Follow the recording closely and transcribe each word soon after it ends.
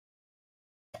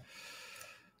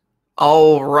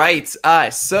All right.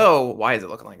 So why is it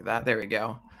looking like that? There we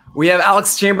go. We have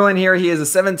Alex Chamberlain here. He is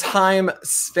a 7-time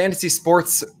Fantasy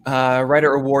Sports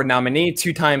Writer Award nominee,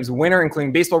 2 times winner,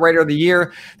 including Baseball Writer of the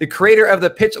Year, the creator of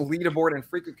the Pitch Leaderboard, and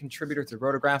frequent contributor to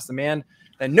Rotographs, the man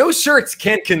that no shirts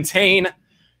can contain.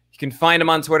 You can find him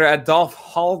on Twitter at Dolph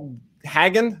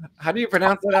Hallhagen. How do you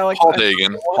pronounce that, Alex?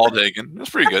 Hallhagen. That's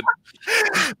pretty good.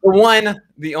 The one,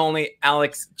 the only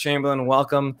Alex Chamberlain.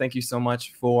 Welcome. Thank you so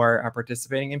much for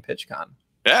participating in PitchCon.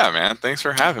 Yeah, man. Thanks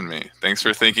for having me. Thanks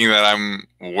for thinking that I'm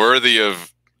worthy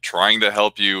of trying to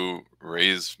help you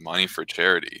raise money for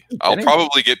charity. I'll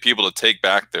probably get people to take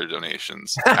back their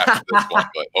donations after this one,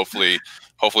 but hopefully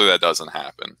that doesn't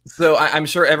happen. So I'm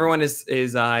sure everyone is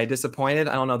disappointed.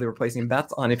 I don't know. They were placing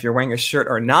bets on if you're wearing a shirt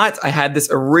or not. I had this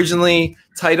originally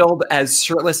titled as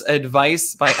 "Shirtless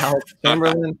Advice" by Alex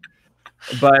Chamberlain,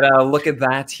 but look at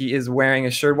that. He is wearing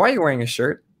a shirt. Why are you wearing a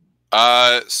shirt?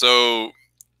 So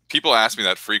people ask me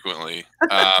that frequently.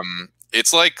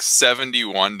 It's like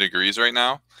 71 degrees right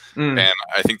now. And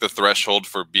I think the threshold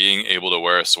for being able to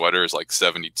wear a sweater is like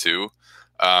 72.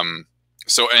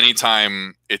 So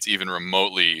anytime it's even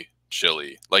remotely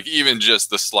chilly, like even just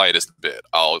the slightest bit,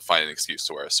 I'll find an excuse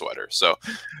to wear a sweater. So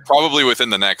probably within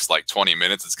the next like 20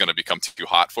 minutes, it's going to become too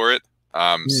hot for it.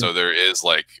 So there is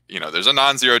like, there's a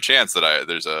non-zero chance that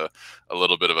there's a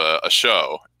little bit of a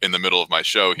show in the middle of my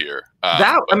show here.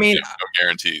 I mean, no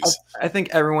guarantees. I think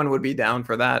everyone would be down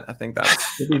for that. I think that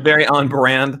would be very on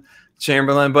brand,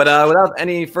 Chamberlain. But without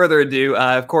any further ado,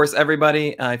 of course,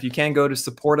 everybody, if you can go to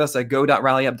support us at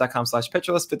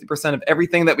go.rallyup.com/pitcherlist, 50% of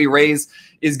everything that we raise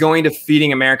is going to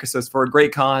Feeding America. So it's for a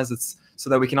great cause. It's so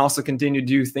that we can also continue to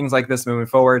do things like this moving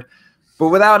forward. But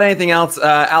without anything else,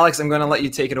 Alex, I'm going to let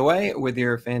you take it away with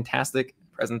your fantastic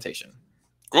presentation.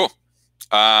 Cool.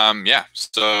 Yeah.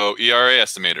 So ERA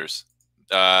estimators,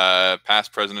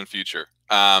 past, present, and future.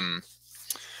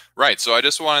 Right. So I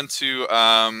just wanted to,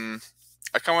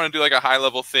 I kind of want to do like a high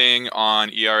level thing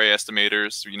on ERA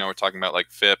estimators. We're talking about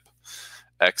like FIP,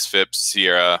 XFIP,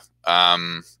 Sierra,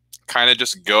 kind of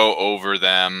just go over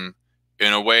them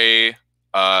in a way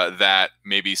that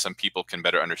maybe some people can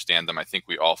better understand them. I think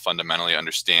we all fundamentally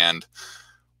understand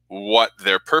what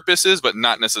their purpose is, but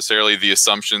not necessarily the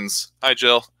assumptions. Hi,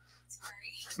 Jill.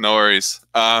 No worries.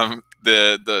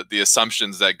 The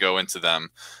assumptions that go into them,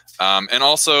 and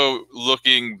also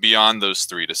looking beyond those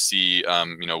three to see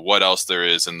what else there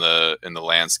is in the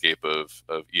landscape of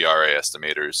ERA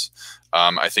estimators.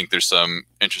 I think there's some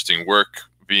interesting work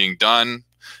being done,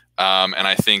 and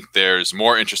I think there's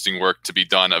more interesting work to be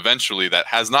done eventually that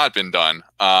has not been done,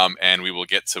 and we will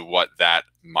get to what that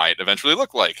might eventually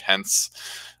look like. Hence,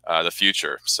 the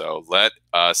future. So let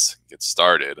us get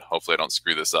started. Hopefully, I don't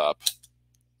screw this up.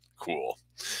 Cool.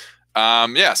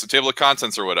 Yeah, so table of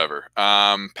contents or whatever.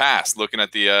 Past, looking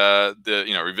at the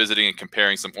revisiting and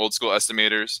comparing some old school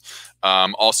estimators.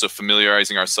 Also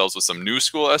familiarizing ourselves with some new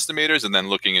school estimators, and then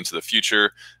looking into the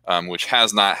future, which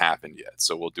has not happened yet.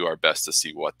 So we'll do our best to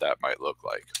see what that might look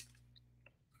like.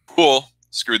 Cool.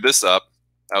 Screwed this up.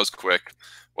 That was quick.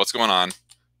 What's going on?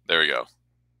 There we go.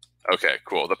 Okay,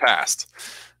 cool. The past.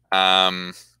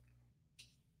 Oh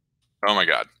my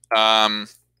God.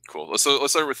 Cool. Let's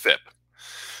start with FIP.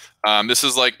 This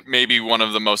is like maybe one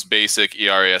of the most basic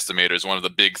ERA estimators, one of the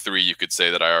big three you could say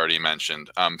that I already mentioned.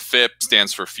 FIP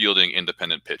stands for Fielding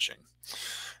Independent Pitching.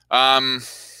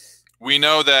 We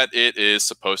know that it is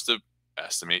supposed to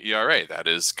estimate ERA. That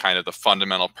is kind of the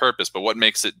fundamental purpose, but what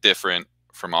makes it different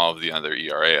from all of the other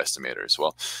ERA estimators?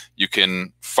 Well, you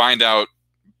can find out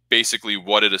basically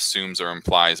what it assumes or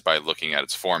implies by looking at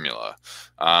its formula.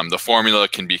 The formula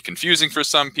can be confusing for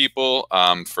some people.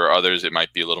 For others, it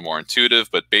might be a little more intuitive,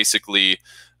 but basically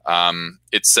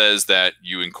it says that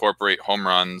you incorporate home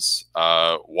runs,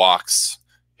 walks,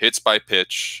 hits by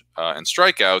pitch, and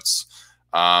strikeouts.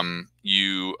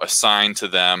 You assign to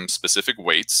them specific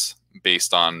weights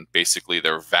based on basically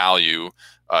their value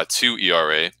to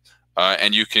ERA,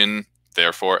 and you can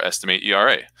therefore estimate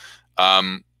ERA.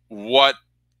 What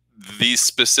these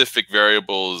specific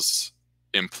variables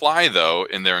imply, though,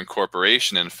 in their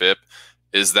incorporation in FIP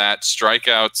is that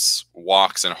strikeouts,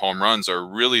 walks, and home runs are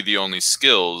really the only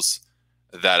skills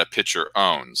that a pitcher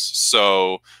owns.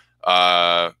 So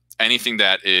anything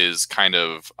that is kind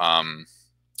of,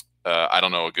 I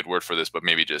don't know a good word for this, but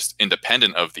maybe just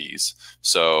independent of these.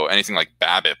 So anything like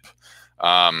BABIP.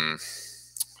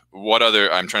 What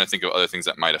other, I'm trying to think of other things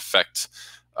that might affect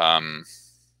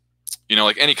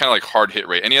like any kind of like hard hit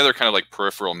rate, any other kind of like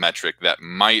peripheral metric that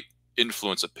might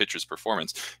influence a pitcher's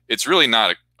performance. It's really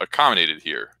not accommodated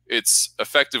here. It's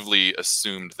effectively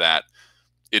assumed that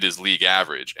it is league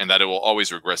average and that it will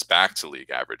always regress back to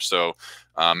league average. So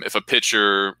if a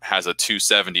pitcher has a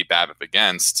 270 BABIP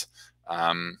against,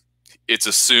 it's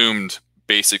assumed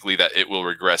basically that it will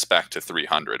regress back to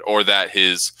 300, or that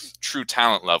his true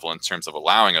talent level in terms of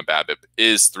allowing a BABIP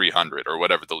is 300, or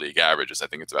whatever the league average is. I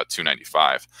think it's about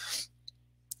 295.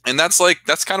 And that's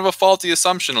kind of a faulty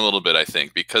assumption a little bit, I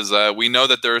think, because we know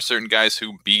that there are certain guys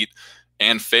who beat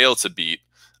and fail to beat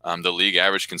the league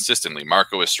average consistently.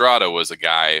 Marco Estrada was a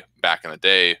guy back in the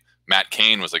day. Matt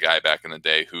Cain was a guy back in the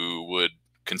day who would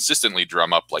consistently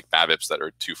drum up like BABIPs that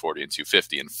are 240 and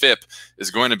 250. And FIP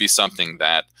is going to be something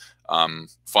that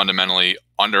fundamentally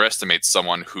underestimates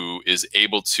someone who is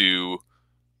able to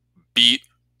beat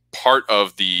part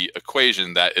of the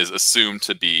equation that is assumed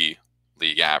to be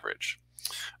league average.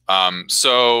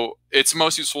 So its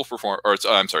most useful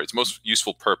its most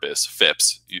useful purpose,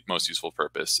 FIP's most useful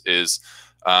purpose, is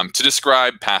to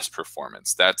describe past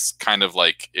performance. That's kind of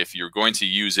like if you're going to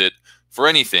use it for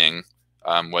anything,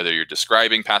 whether you're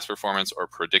describing past performance or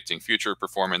predicting future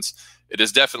performance, it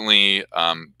is definitely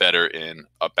better in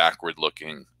a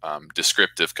backward-looking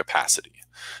descriptive capacity.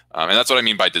 And that's what I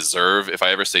mean by deserve. If I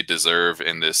ever say deserve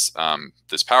in this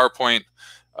this PowerPoint,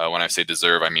 when I say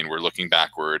deserve, I mean we're looking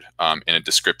backward in a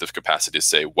descriptive capacity to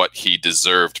say what he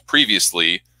deserved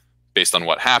previously based on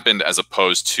what happened, as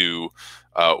opposed to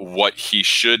what he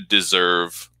should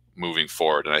deserve moving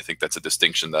forward. And I think that's a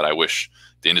distinction that I wish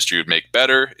the industry would make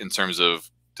better in terms of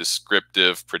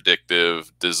descriptive,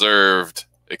 predictive, deserved,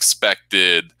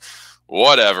 expected,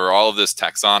 whatever, all of this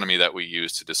taxonomy that we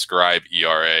use to describe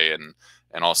ERA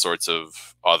and all sorts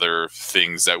of other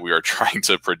things that we are trying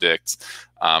to predict.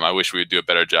 I wish we would do a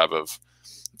better job of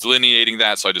delineating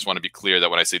that. So I just want to be clear that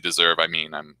when I say deserve, I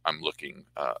mean I'm looking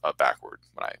backward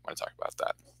when I talk about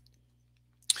that.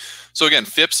 So again,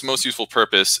 FIP's most useful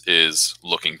purpose is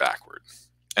looking backward.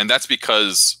 And that's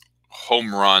because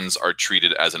home runs are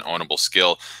treated as an ownable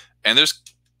skill. And there's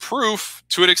proof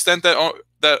to an extent that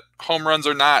that home runs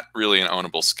are not really an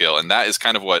ownable skill. And that is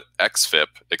kind of what XFIP,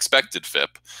 expected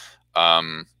FIP,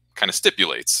 kind of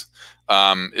stipulates,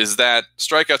 is that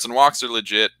strikeouts and walks are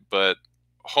legit, but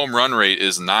home run rate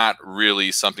is not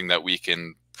really something that we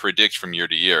can predict from year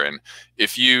to year. And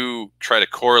if you try to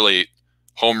correlate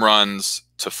home runs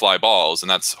to fly balls, and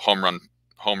that's home run,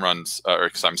 I'm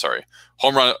sorry,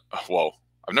 home run, whoa,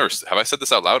 have I said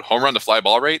this out loud? Home run to fly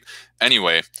ball rate?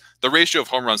 Anyway, the ratio of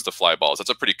home runs to fly balls, that's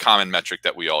a pretty common metric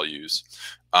that we all use.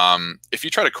 If you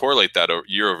try to correlate that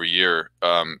year over year,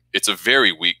 it's a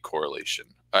very weak correlation,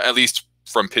 at least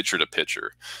from pitcher to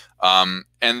pitcher. And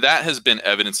that has been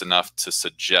evidence enough to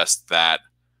suggest that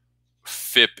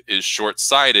FIP is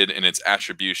short-sighted in its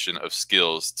attribution of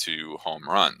skills to home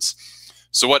runs.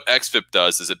 So what XFIP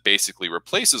does is it basically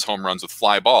replaces home runs with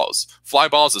fly balls. Fly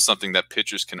balls is something that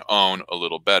pitchers can own a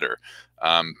little better,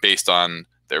 based on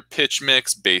their pitch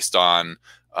mix, based on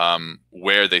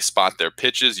where they spot their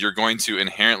pitches. You're going to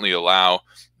inherently allow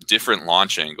different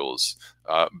launch angles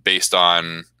based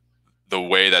on the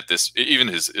way that this, even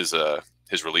his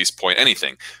release point,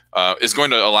 anything, is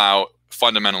going to allow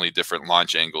fundamentally different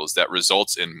launch angles that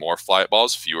results in more fly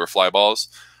balls, fewer fly balls.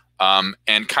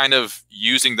 And kind of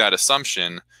using that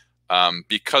assumption,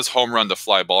 because home run to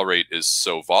fly ball rate is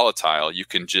so volatile, you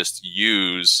can just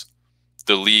use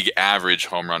the league average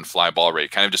home run fly ball rate,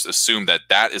 kind of just assume that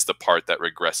that is the part that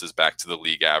regresses back to the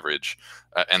league average,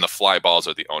 and the fly balls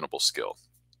are the ownable skill.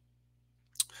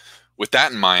 With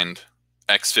that in mind,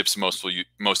 XFIP's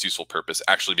most useful purpose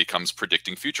actually becomes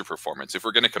predicting future performance. If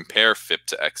we're going to compare FIP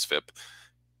to XFIP,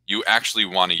 you actually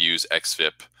want to use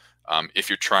XFIP if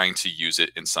you're trying to use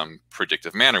it in some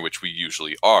predictive manner, which we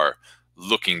usually are.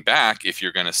 Looking back, if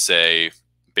you're going to say,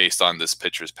 based on this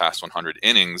pitcher's past 100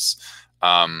 innings,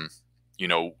 you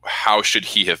know, how should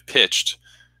he have pitched?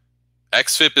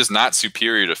 XFIP is not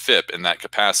superior to FIP in that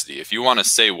capacity. If you want to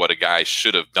say what a guy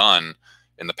should have done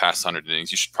in the past 100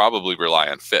 innings, you should probably rely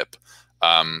on FIP.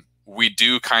 We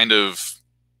do kind of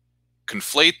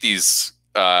conflate these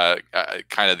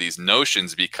these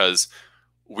notions because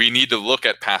we need to look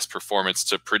at past performance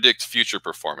to predict future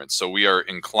performance. So we are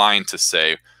inclined to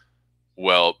say,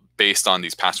 well, based on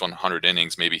these past 100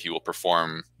 innings, maybe he will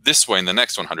perform this way in the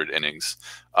next 100 innings.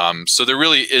 So there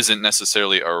really isn't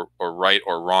necessarily a right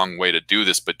or wrong way to do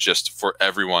this, but just for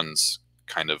everyone's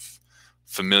kind of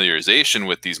familiarization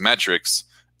with these metrics,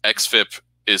 XFIP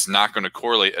is not going to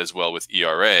correlate as well with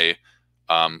ERA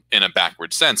in a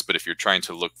backward sense. But if you're trying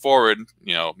to look forward,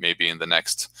 you know, maybe in the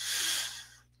next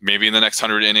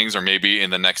 100 innings, or maybe in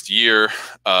the next year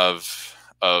of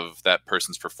that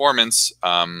person's performance,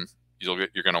 you're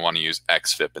going to want to use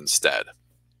XFIP instead.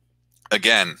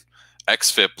 Again,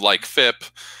 XFIP, like FIP,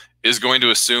 is going to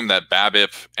assume that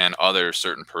BABIP and other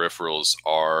certain peripherals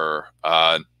are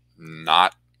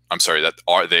not. I'm sorry,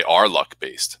 they are luck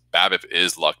based. BABIP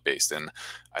is luck based, and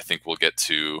I think we'll get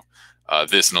to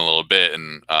this in a little bit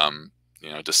and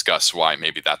discuss why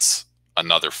maybe that's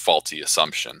another faulty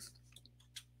assumption.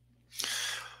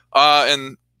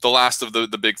 And the last of the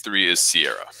big three is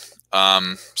Sierra.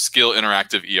 Skill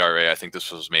Interactive ERA. I think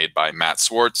this was made by Matt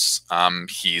Swartz.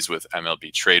 He's with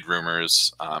MLB Trade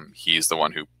Rumors. He's the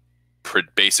one who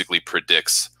basically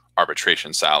predicts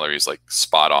arbitration salaries like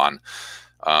spot on.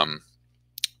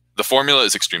 The formula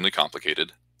is extremely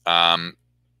complicated,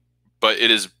 but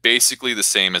it is basically the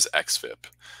same as XFIP,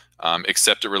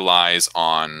 except it relies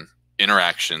on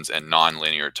interactions and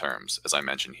nonlinear terms, as I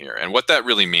mentioned here. And what that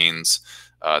really means,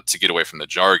 to get away from the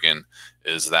jargon,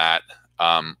 is that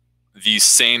these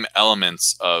same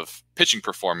elements of pitching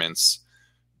performance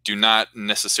do not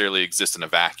necessarily exist in a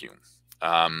vacuum.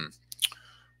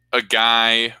 A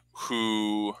guy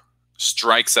who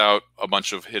strikes out a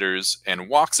bunch of hitters and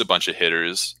walks a bunch of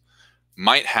hitters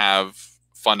might have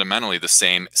fundamentally the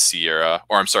same Sierra,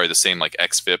 or I'm sorry, the same like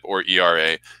XFIP or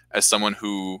ERA as someone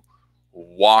who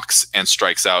walks and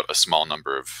strikes out a small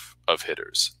number of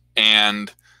hitters.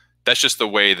 And that's just the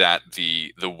way that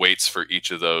the weights for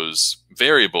each of those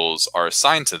variables are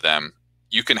assigned to them.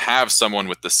 You can have someone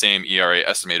with the same ERA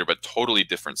estimator, but totally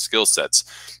different skill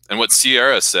sets. And what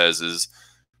Sierra says is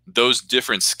those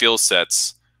different skill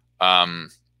sets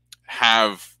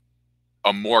have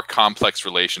a more complex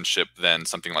relationship than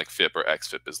something like FIP or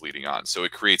XFIP is leading on. So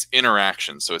it creates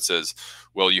interactions. So it says,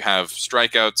 well, you have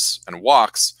strikeouts and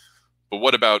walks, but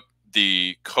what about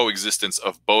the coexistence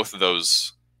of both of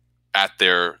those at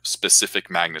their specific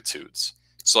magnitudes?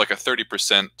 So like a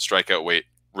 30% strikeout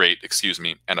rate,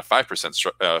 and a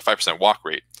 5% walk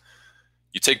rate.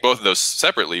 You take both of those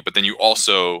separately, but then you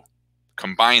also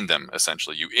combine them,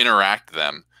 essentially. You interact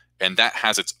them, and that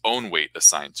has its own weight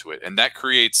assigned to it. And that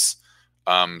creates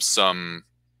some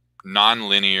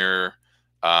nonlinear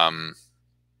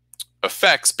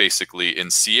effects, basically,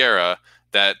 in Sierra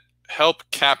that help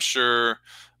capture,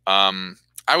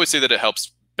 I would say that it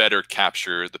helps better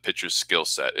capture the pitcher's skill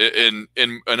set in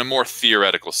a more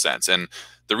theoretical sense. And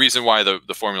the reason why the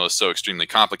formula is so extremely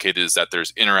complicated is that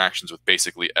there's interactions with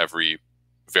basically every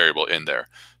variable in there.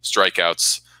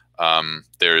 Strikeouts,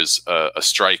 there's a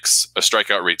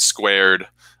strikeout rate squared,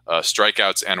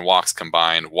 strikeouts and walks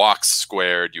combined, walks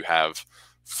squared, you have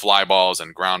fly balls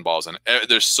and ground balls, and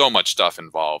there's so much stuff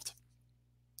involved.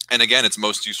 And again, its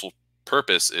most useful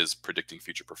purpose is predicting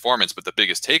future performance. But the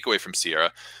biggest takeaway from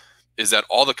Sierra is that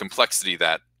all the complexity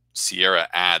that Sierra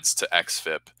adds to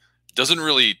XFIP doesn't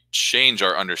really change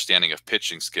our understanding of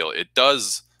pitching skill. It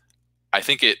does, I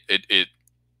think it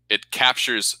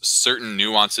captures certain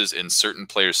nuances in certain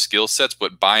players' skill sets,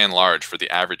 but by and large, for the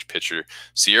average pitcher,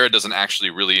 Sierra doesn't actually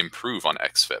really improve on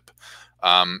XFIP.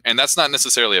 And that's not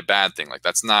necessarily a bad thing. Like,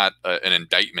 that's not an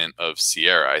indictment of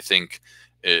Sierra. I think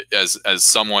as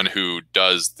someone who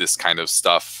does this kind of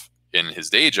stuff in his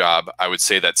day job, I would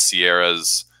say that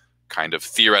Sierra's kind of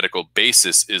theoretical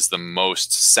basis is the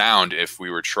most sound if we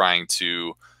were trying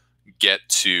to get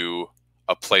to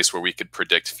a place where we could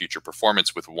predict future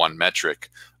performance with one metric.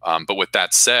 But with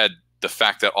that said, the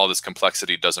fact that all this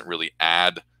complexity doesn't really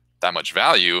add that much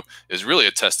value is really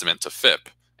a testament to FIP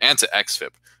and to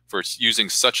XFIP for using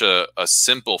such a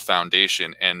simple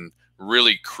foundation and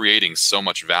really creating so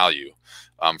much value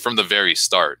from the very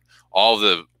start.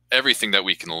 Everything that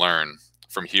we can learn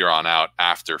from here on out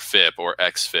after FIP or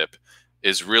XFIP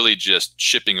is really just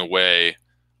chipping away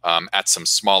at some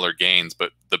smaller gains,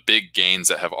 but the big gains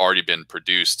that have already been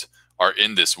produced are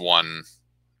in this one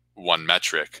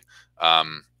metric,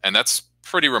 and that's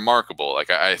pretty remarkable. Like,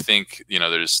 I think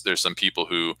there's some people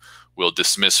who will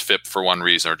dismiss FIP for one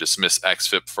reason or dismiss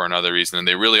XFIP for another reason, and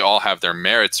they really all have their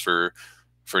merits for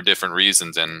different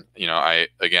reasons. And I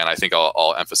think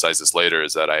I'll emphasize this later,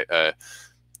 is that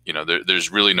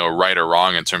there's really no right or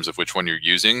wrong in terms of which one you're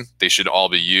using. They should all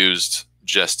be used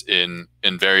just in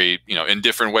very in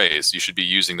different ways. You should be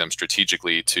using them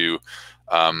strategically to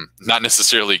not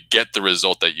necessarily get the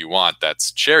result that you want.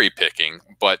 That's cherry picking.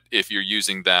 But if you're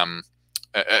using them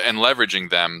and leveraging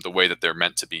them the way that they're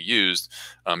meant to be used,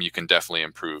 you can definitely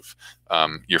improve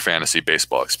your fantasy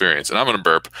baseball experience. And I'm going to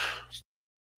burp.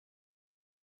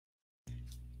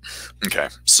 Okay,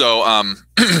 so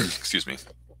excuse me.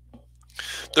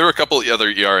 There were a couple of other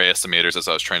ERA estimators as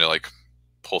I was trying to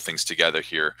pull things together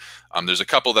here. There's a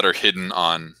couple that are hidden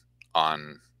on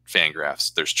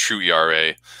Fangraphs. There's True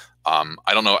ERA. I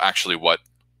don't know actually what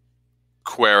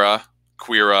Quera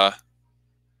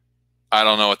I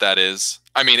don't know what that is.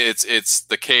 I mean, it's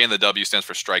the K and the W stands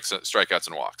for strikeouts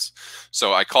and walks.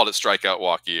 So I called it strikeout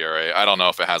walk ERA. I don't know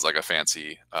if it has like a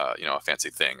fancy, a fancy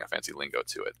thing, a fancy lingo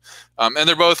to it. And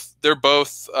they're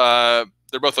both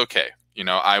okay.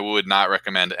 I would not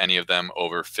recommend any of them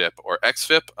over FIP or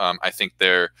XFIP. I think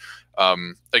they're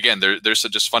again, there's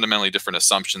just fundamentally different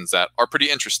assumptions that are pretty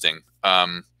interesting.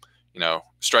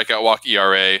 Strikeout walk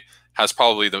ERA has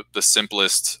probably the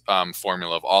simplest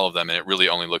formula of all of them, and it really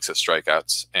only looks at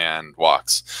strikeouts and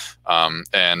walks.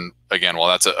 And again, while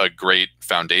that's a great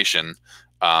foundation,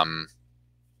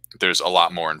 there's a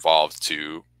lot more involved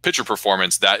to pitcher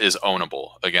performance that is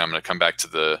ownable. Again, I'm going to come back to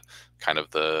the kind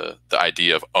of the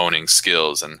idea of owning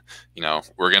skills, and I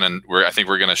think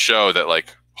we're gonna show that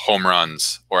like home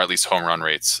runs, or at least home run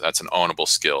rates, that's an ownable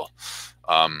skill.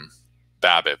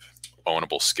 BABIP,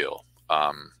 ownable skill.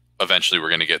 Eventually we're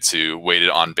going to get to weighted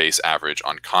on base average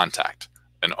on contact,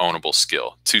 an ownable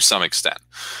skill to some extent.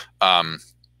 And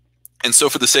so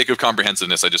for the sake of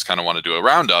comprehensiveness, I just kind of want to do a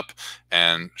roundup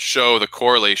and show the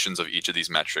correlations of each of these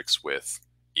metrics with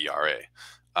ERA.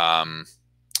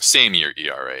 Same year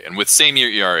ERA. And with same year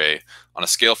ERA, on a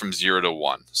scale from 0 to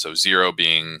 1, so 0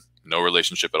 being no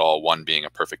relationship at all, 1 being a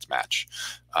perfect match,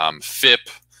 FIP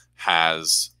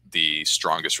has the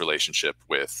strongest relationship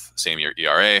with same year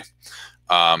ERA.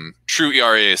 True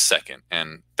ERA is second,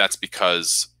 and that's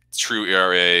because true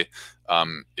ERA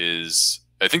is,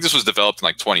 I think this was developed in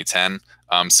like 2010,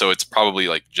 so it's probably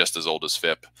like just as old as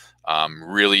FIP.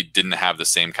 Really didn't have the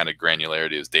same kind of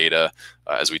granularity as data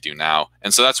as we do now,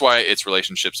 and so that's why its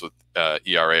relationships with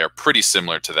ERA are pretty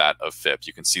similar to that of FIP.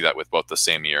 You can see that with both the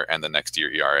same year and the next year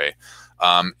ERA,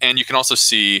 and you can also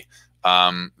see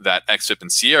that XFIP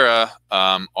and Sierra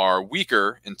are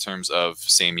weaker in terms of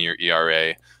same year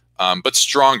ERA, but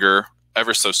stronger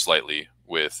ever so slightly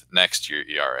with next year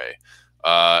ERA.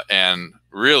 And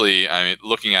really, I mean,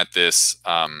 looking at this,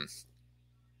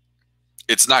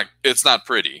 it's not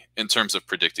pretty in terms of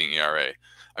predicting ERA.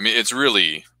 I mean, it's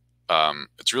really a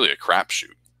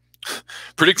crapshoot.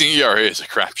 Predicting ERA is a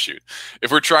crapshoot. If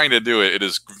we're trying to do it, it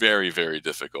is very, very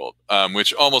difficult,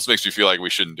 which almost makes me feel like we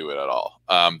shouldn't do it at all.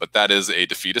 But that is a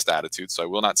defeatist attitude, so I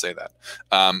will not say that,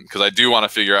 because I do want to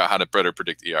figure out how to better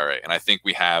predict ERA. And I think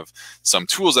we have some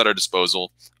tools at our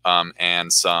disposal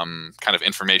and some kind of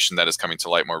information that is coming to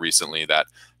light more recently that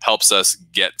helps us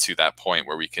get to that point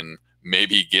where we can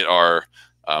maybe get our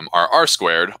R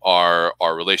squared, our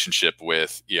relationship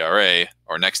with ERA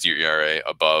or next year ERA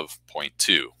above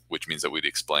 0.2, which means that we'd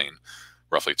explain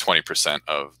roughly 20%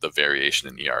 of the variation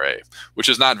in ERA, which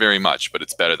is not very much, but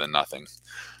it's better than nothing.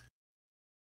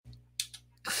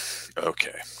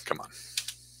 Okay, come on.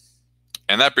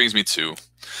 And that brings me to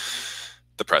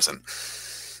the present.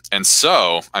 And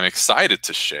so I'm excited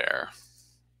to share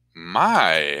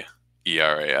my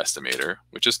ERA estimator,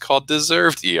 which is called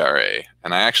Deserved ERA.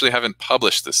 And I actually haven't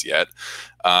published this yet.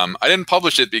 I didn't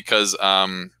publish it because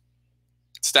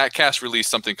StatCast released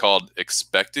something called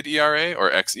Expected ERA or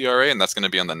xERA, and that's going to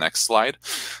be on the next slide.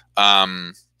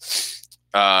 It's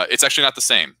actually not the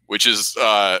same, which is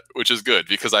good,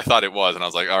 because I thought it was, and I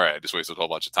was like, all right, I just wasted a whole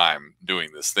bunch of time doing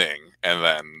this thing, and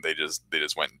then they just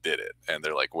went and did it, and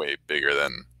they're like way bigger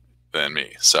than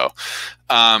me. So,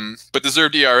 but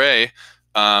Deserved ERA,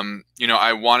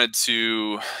 I wanted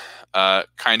to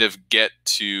kind of get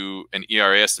to an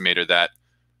ERA estimator that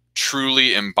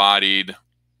truly embodied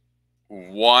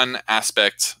one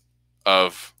aspect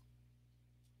of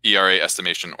ERA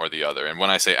estimation or the other. And when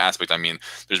I say aspect, I mean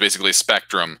there's basically a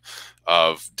spectrum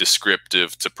of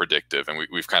descriptive to predictive, and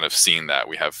we've kind of seen that.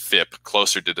 We have FIP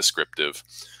closer to descriptive.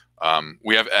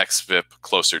 We have XFIP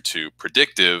closer to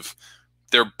predictive.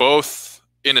 They're both,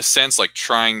 in a sense, like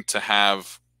trying to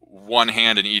have one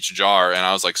hand in each jar, and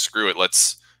I was like, screw it,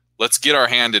 let's get our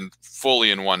hand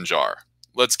fully in one jar.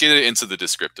 Let's get it into the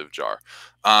descriptive jar.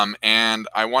 And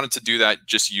I wanted to do that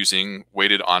just using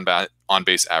weighted on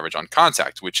base average on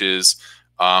contact, which is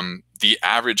the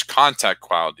average contact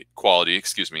quality,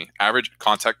 average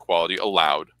contact quality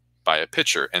allowed by a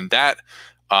pitcher. And that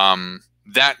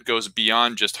goes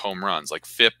beyond just home runs. Like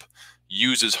FIP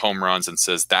uses home runs and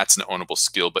says that's an ownable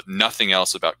skill, but nothing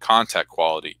else about contact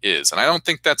quality is. And I don't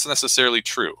think that's necessarily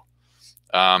true.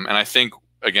 And I think,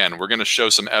 again, we're going to show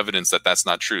some evidence that that's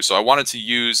not true. So I wanted to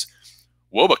use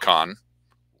Wobacon,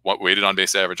 weighted on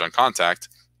base average on contact,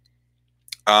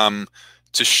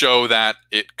 to show that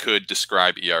it could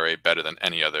describe ERA better than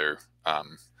any other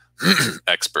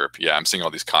expert. Yeah, I'm seeing all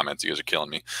these comments. You guys are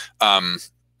killing me. I'm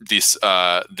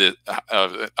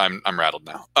rattled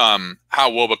now. How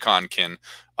Wobacon can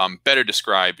better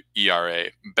describe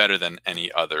ERA better than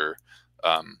any other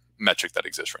metric that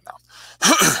exists right now.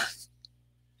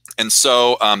 And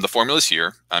so the formula is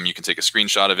here. You can take a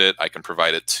screenshot of it. I can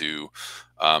provide it to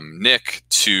Nick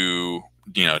to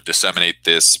disseminate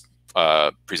this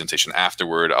presentation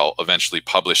afterward. I'll eventually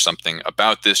publish something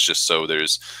about this just so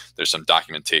there's some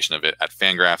documentation of it at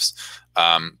Fangraphs.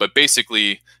 But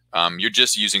basically, you're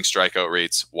just using strikeout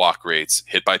rates, walk rates,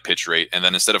 hit by pitch rate, and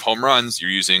then instead of home runs,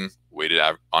 you're using weighted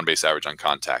on base average on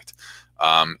contact.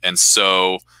 And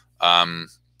so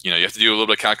you have to do a little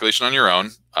bit of calculation on your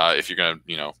own if you're going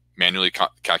to manually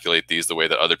calculate these the way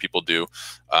that other people do.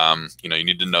 You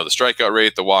need to know the strikeout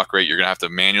rate, the walk rate. You're going to have to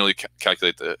manually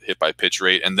calculate the hit by pitch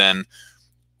rate. And then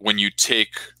when you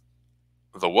take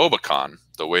the WOBACON,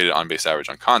 the weighted on base average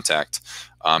on contact,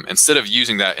 instead of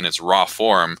using that in its raw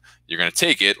form, you're going to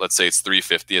take it, let's say it's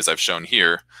 350 as I've shown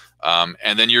here,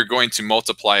 and then you're going to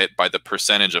multiply it by the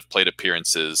percentage of plate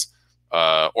appearances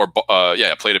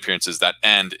plate appearances that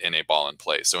end in a ball in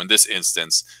play. So in this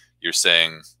instance, you're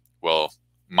saying, well,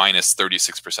 minus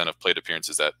 36% of plate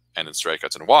appearances that end in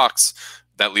strikeouts and walks.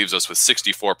 That leaves us with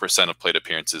 64% of plate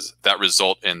appearances that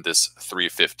result in this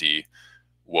 350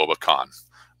 WOBACON.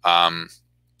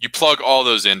 You plug all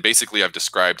those in. Basically, I've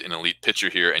described an elite pitcher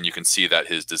here, and you can see that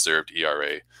his deserved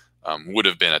ERA would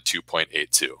have been a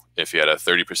 2.82 if he had a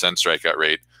 30% strikeout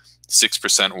rate,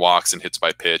 6% walks and hits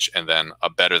by pitch, and then a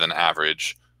better than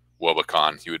average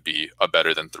WOBACON. He would be a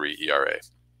better than 3 ERA.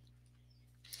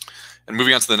 And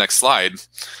moving on to the next slide,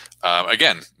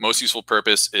 again, most useful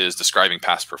purpose is describing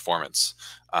past performance.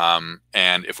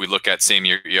 And if we look at same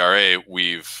year ERA,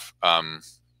 we've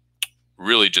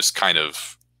really just kind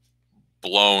of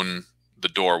blown the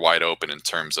door wide open in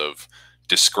terms of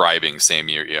describing same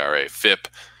year ERA. FIP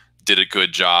did a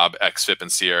good job. XFIP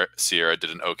and Sierra did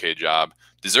an okay job.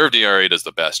 Deserved ERA does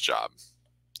the best job,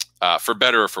 for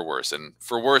better or for worse. And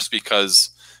for worse because,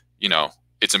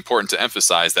 it's important to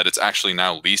emphasize that it's actually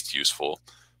now least useful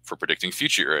for predicting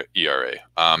future ERA.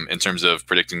 In terms of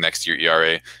predicting next year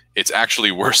ERA, it's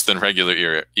actually worse than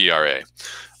regular ERA.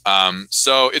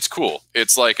 So it's cool.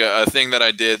 It's like a thing that I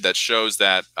did that shows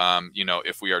that,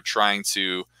 if we are trying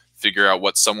to figure out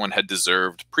what someone had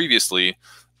deserved previously,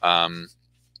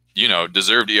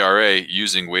 deserved ERA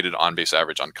using weighted on-base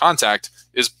average on contact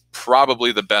is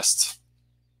probably the best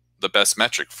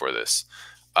metric for this.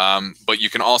 But you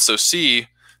can also see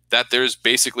that there's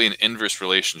basically an inverse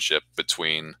relationship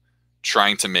between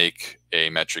trying to make a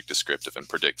metric descriptive and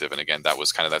predictive. And again, that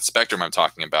was kind of that spectrum I'm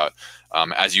talking about.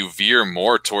 As you veer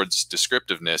more towards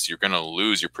descriptiveness, you're going to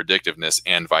lose your predictiveness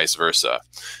and vice versa.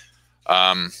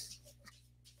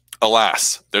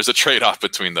 Alas, there's a trade-off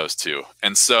between those two.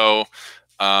 And so,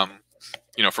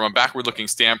 from a backward-looking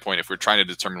standpoint, if we're trying to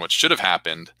determine what should have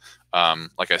happened,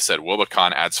 like I said,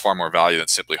 WOBACON adds far more value than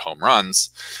simply home runs.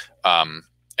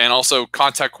 And also,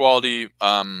 contact quality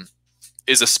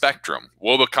is a spectrum.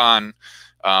 WOBACON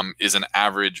is an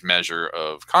average measure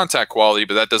of contact quality,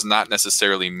 but that does not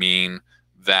necessarily mean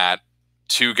that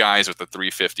two guys with a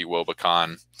 350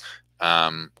 WOBACON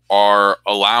are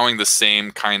allowing the same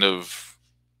kind of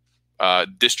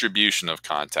distribution of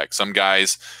contact. Some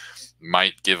guys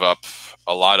might give up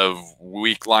a lot of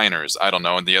weak liners, I don't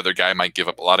know, and the other guy might give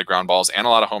up a lot of ground balls and a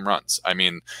lot of home runs. I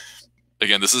mean,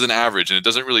 again, this is an average, and it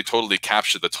doesn't really totally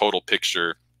capture the total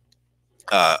picture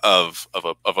of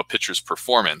a pitcher's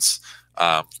performance.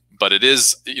 But it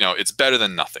is, it's better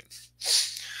than nothing.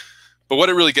 But what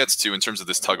it really gets to in terms of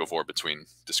this tug of war between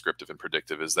descriptive and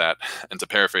predictive is that, and to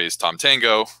paraphrase Tom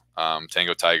Tango,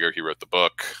 Tango Tiger, he wrote the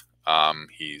book.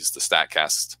 He's the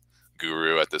StatCast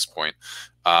guru at this point.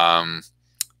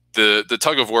 The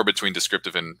tug of war between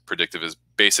descriptive and predictive is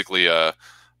basically a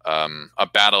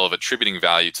battle of attributing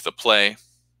value to the play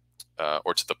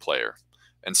or to the player.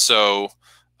 And so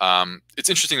it's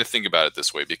interesting to think about it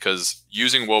this way, because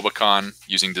using WOBACON,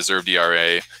 using deserved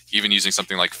ERA, even using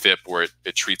something like FIP where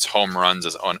it treats home runs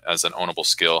as an ownable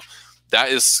skill, that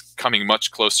is coming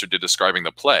much closer to describing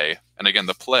the play. And again,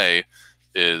 the play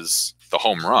is the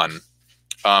home run,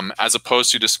 as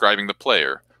opposed to describing the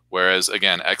player. Whereas,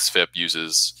 again, XFIP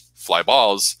uses fly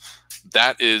balls.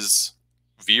 That is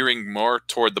veering more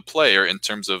toward the player in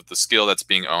terms of the skill that's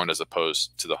being owned as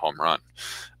opposed to the home run.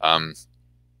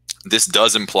 This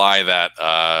does imply that,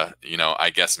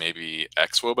 I guess maybe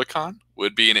XWOBACON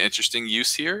would be an interesting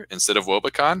use here instead of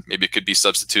WOBACON. Maybe it could be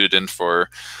substituted in for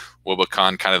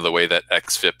WOBACON, kind of the way that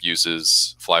XFIP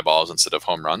uses fly balls instead of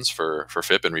home runs for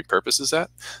FIP and repurposes that.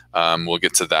 We'll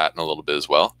get to that in a little bit as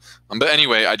well. But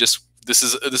anyway, this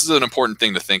is an important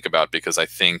thing to think about, because I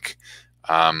think,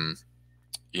 as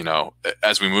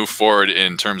we move forward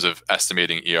in terms of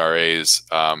estimating ERAs,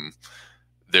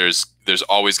 there's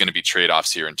always going to be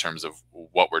trade-offs here in terms of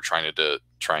what we're trying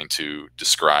to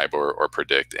describe or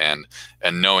predict, and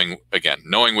knowing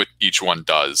what each one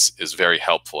does is very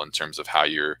helpful in terms of how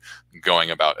you're going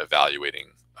about evaluating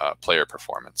player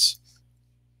performance.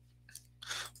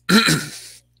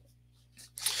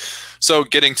 So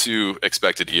getting to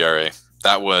expected ERA,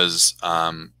 that was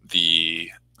the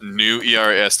new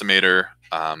ERA estimator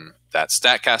that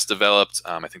StatCast developed.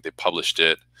 I think they published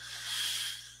it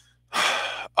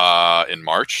in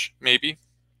March, maybe.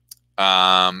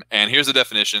 And here's the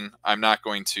definition. I'm not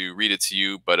going to read it to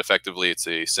you, but effectively it's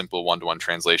a simple one-to-one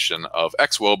translation of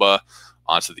xWOBA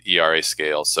onto the ERA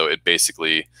scale. So it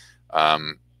basically,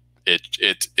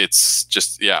 it's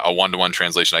just, yeah, a one-to-one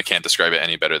translation. I can't describe it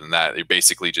any better than that. You're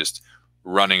basically just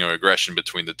running a regression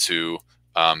between the two.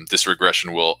 This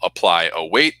regression will apply a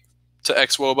weight to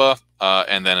xWOBA,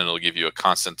 and then it'll give you a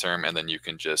constant term, and then you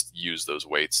can just use those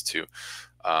weights to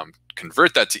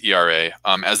convert that to ERA.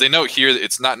 As they note here,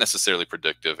 it's not necessarily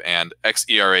predictive, and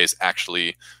xERA is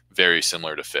actually very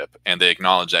similar to FIP, and they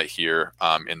acknowledge that here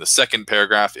in the second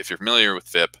paragraph. If you're familiar with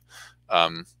FIP,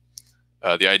 the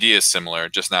idea is similar,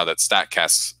 just now that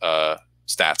StatCast's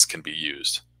stats can be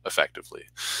used effectively.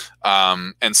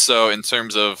 And so in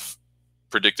terms of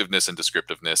predictiveness and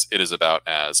descriptiveness, it is about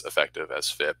as effective as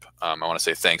FIP. I want to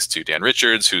say thanks to Dan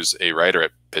Richards, who's a writer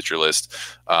at PitcherList.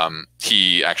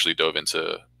 He actually dove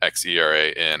into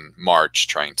xERA in March,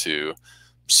 trying to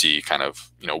see kind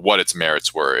of what its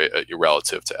merits were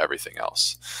relative to everything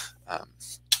else.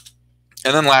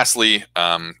 And then lastly,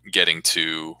 getting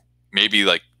to maybe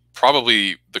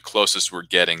probably the closest we're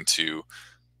getting to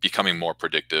becoming more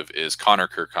predictive is Connor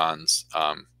Kirkon's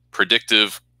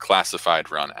predictive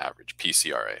classified run average,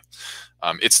 PCRA.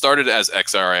 It started as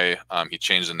XRA. He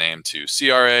changed the name to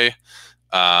CRA.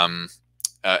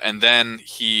 And then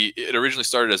it originally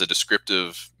started as a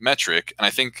descriptive metric. And I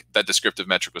think that descriptive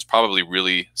metric was probably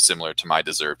really similar to my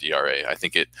deserved ERA. I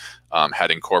think it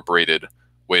had incorporated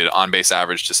weighted on-base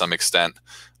average to some extent,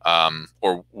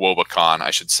 or WOBA-CON, I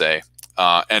should say,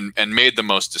 and made the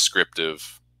most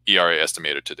descriptive ERA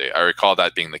estimator to date. I recall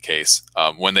that being the case.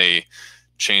 When they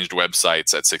changed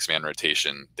websites at 6-man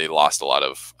rotation, they lost a lot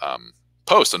of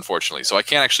posts, unfortunately. So I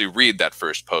can't actually read that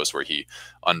first post where he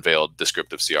unveiled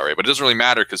descriptive CRA, but it doesn't really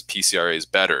matter because PCRA is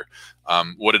better.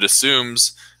 What it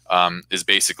assumes is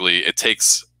basically it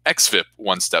takes XFIP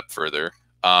one step further.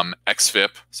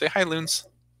 XFIP, say hi, Loons.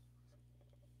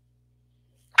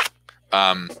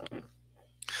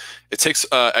 It takes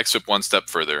XFIP one step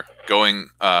further, going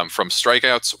from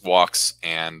strikeouts, walks,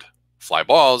 and fly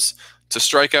balls to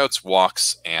strikeouts,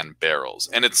 walks, and barrels.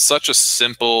 And it's such a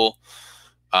simple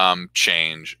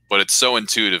change, but it's so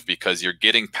intuitive because you're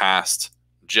getting past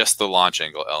just the launch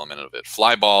angle element of it.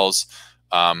 Fly balls,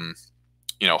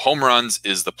 home runs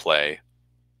is the play.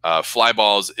 Fly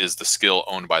balls is the skill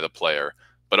owned by the player,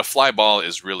 but a fly ball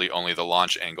is really only the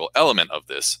launch angle element of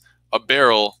this. A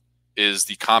barrel is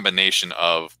the combination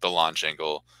of the launch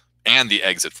angle and the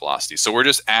exit velocity. So we're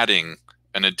just adding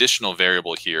an additional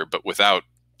variable here, but without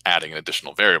adding an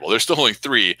additional variable. There's still only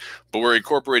 3, but we're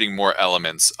incorporating more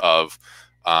elements of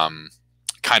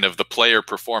kind of the player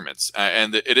performance.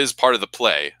 And it is part of the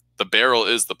play. The barrel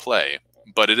is the play,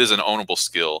 but it is an ownable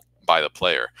skill by the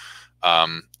player.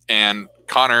 And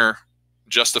Connor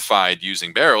justified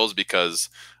using barrels because,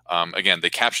 again, they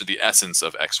capture the essence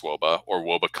of xWOBA or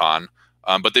WOBA-CON,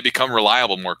 but they become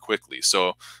reliable more quickly.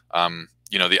 So,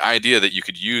 the idea that you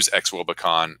could use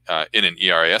xWOBA-CON in an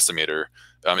ERA estimator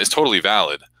is totally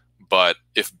valid. But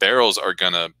if barrels are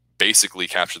going to basically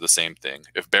capture the same thing,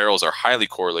 if barrels are highly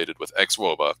correlated with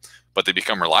xWOBA, but they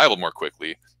become reliable more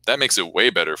quickly, that makes it way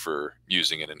better for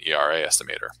using it in an ERA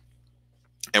estimator.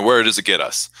 And where does it get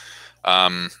us?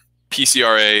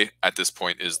 PCRA at this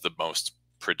point is the most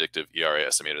predictive ERA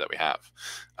estimator that we have.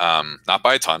 Not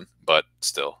by a ton, but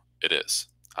still it is.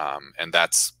 And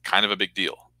that's kind of a big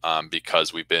deal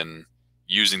because we've been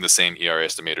using the same ERA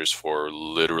estimators for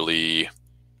literally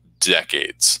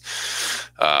decades.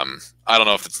 I don't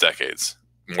know if it's decades.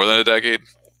 More than a decade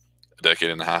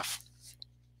and a half.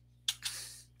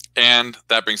 And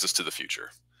that brings us to the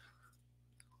future.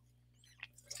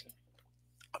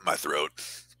 My throat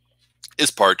is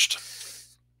parched.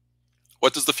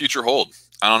 What does the future hold?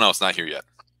 I don't know. It's not here yet.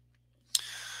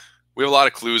 We have a lot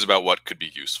of clues about what could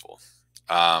be useful.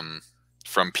 From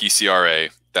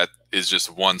PCRA, that is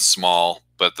just one small,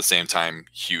 but at the same time,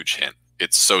 huge hint.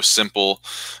 It's so simple,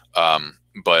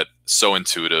 but so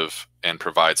intuitive and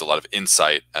provides a lot of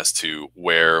insight as to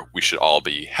where we should all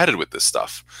be headed with this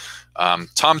stuff.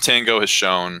 Tom Tango has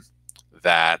shown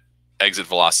that exit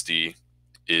velocity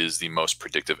is the most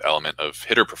predictive element of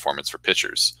hitter performance for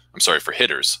pitchers. I'm sorry, for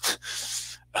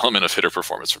hitters. Element of hitter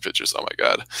performance for pitchers. Oh my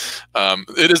God.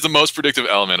 It is the most predictive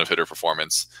element of hitter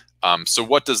performance. So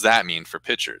what does that mean for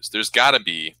pitchers? There's got to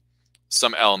be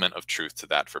some element of truth to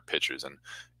that for pitchers. And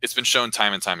it's been shown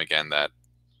time and time again that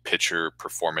pitcher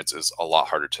performance is a lot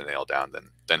harder to nail down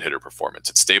than hitter performance.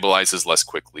 It stabilizes less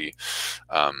quickly.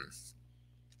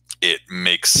 It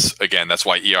makes, again, that's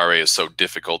why ERA is so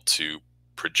difficult to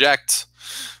project,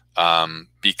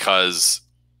 because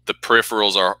the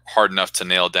peripherals are hard enough to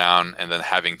nail down, and then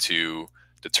having to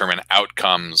determine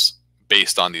outcomes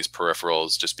based on these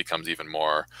peripherals just becomes even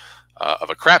more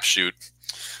of a crapshoot.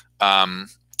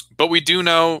 But we do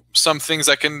know some things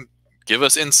that can give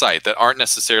us insight that aren't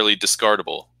necessarily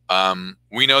discardable.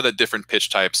 We know that different pitch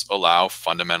types allow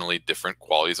fundamentally different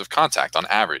qualities of contact on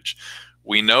average.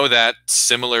 We know that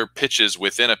similar pitches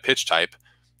within a pitch type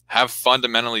have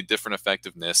fundamentally different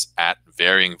effectiveness at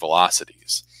varying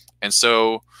velocities. And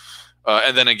so,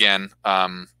 and then again,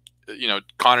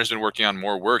 Connor's been working on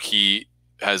more work. He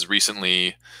has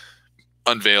recently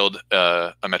unveiled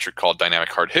a metric called dynamic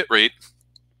hard hit rate,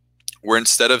 where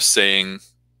instead of saying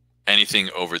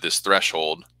anything over this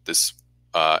threshold, this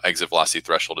exit velocity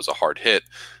threshold is a hard hit,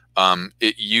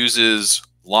 it uses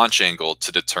launch angle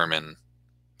to determine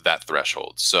that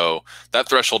threshold. So that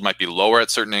threshold might be lower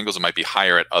at certain angles, it might be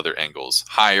higher at other angles.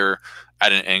 Higher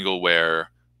at an angle where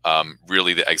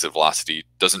really the exit velocity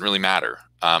doesn't really matter.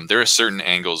 There are certain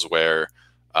angles where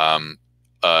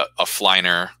a fly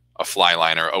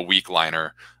liner, a weak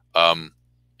liner,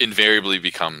 invariably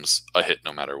becomes a hit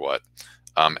no matter what.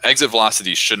 Exit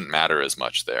velocity shouldn't matter as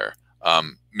much there.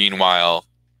 Meanwhile,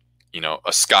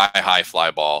 a sky-high fly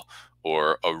ball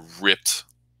or a ripped,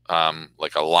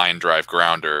 like a line drive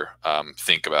grounder,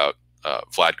 think about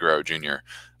Vlad Guerrero Jr.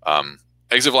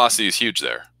 Exit velocity is huge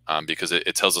there because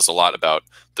it tells us a lot about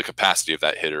the capacity of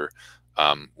that hitter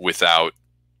without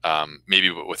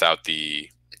the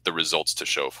results to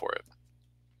show for it.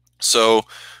 So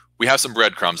we have some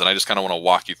breadcrumbs, and I just kind of want to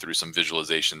walk you through some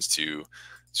visualizations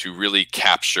to really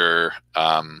capture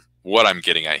what I'm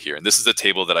getting at here. And this is a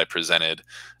table that I presented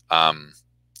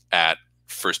at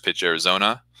First Pitch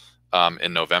Arizona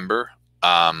in November.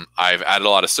 I've added a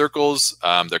lot of circles.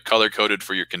 They're color-coded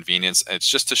for your convenience. And it's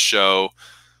just to show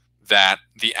that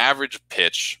the average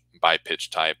pitch by pitch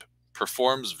type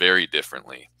performs very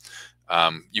differently.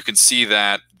 You can see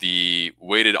that the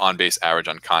weighted on-base average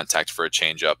on contact for a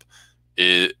changeup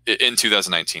in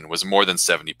 2019 was more than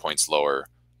 70 points lower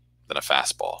than a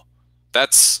fastball.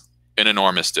 That's an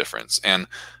enormous difference. And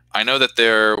I know that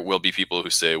there will be people who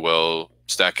say, well,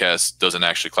 StatCast doesn't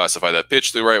actually classify that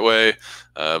pitch the right way,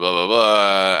 blah, blah,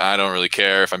 blah. I don't really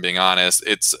care, if I'm being honest.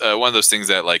 It's one of those things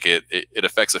that it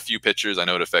affects a few pitchers. I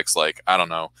know it affects, I don't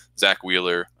know, Zach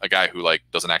Wheeler, a guy who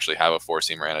doesn't actually have a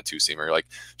four-seamer and a two-seamer.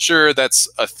 Sure, that's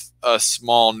a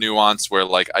small nuance where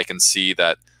I can see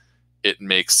that it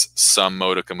makes some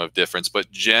modicum of difference.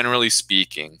 But generally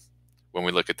speaking, when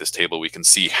we look at this table, we can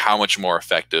see how much more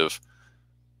effective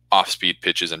off-speed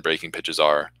pitches and breaking pitches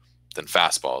are than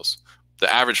fastballs.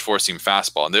 The average four-seam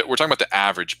fastball, and we're talking about the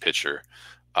average pitcher,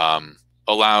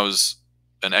 allows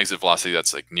an exit velocity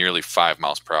that's nearly 5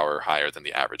 miles per hour higher than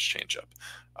the average changeup.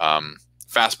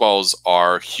 Fastballs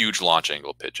are huge launch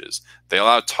angle pitches. They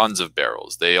allow tons of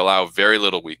barrels. They allow very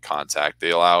little weak contact. They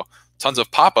allow tons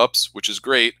of pop-ups, which is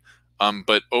great.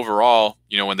 But overall,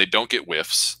 when they don't get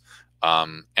whiffs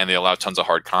and they allow tons of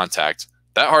hard contact,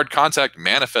 that hard contact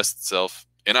manifests itself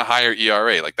in a higher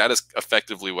ERA. That is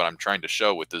effectively what I'm trying to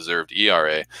show with deserved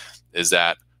ERA, is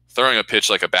that throwing a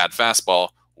pitch like a bad fastball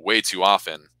way too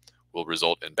often will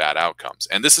result in bad outcomes.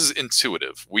 And this is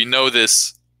intuitive. We know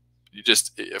this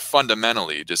just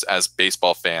fundamentally, just as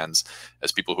baseball fans,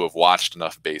 as people who have watched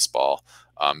enough baseball.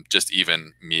 Just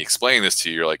even me explaining this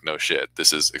to you, you're like, no shit,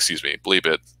 this is, excuse me, bleep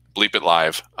it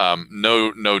live.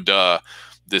 No duh,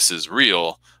 this is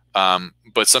real.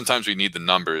 But sometimes we need the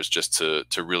numbers just to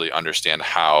really understand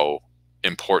how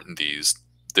important these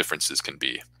differences can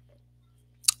be.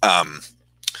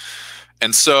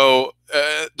 And so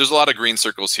there's a lot of green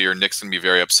circles here. Nick's going to be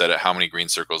very upset at how many green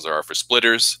circles there are for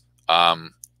splitters.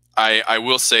 I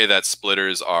will say that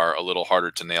splitters are a little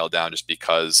harder to nail down just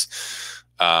because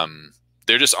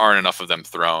there just aren't enough of them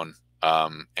thrown.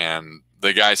 And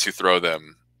the guys who throw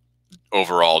them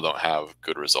overall don't have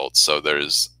good results. So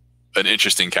there's an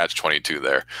interesting catch-22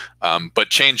 there. But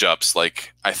change-ups,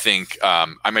 I think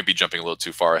I might be jumping a little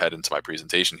too far ahead into my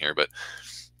presentation here, but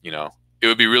it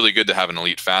would be really good to have an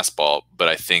elite fastball, but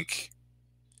I think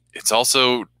it's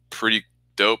also pretty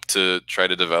dope to try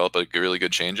to develop a really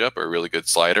good changeup or a really good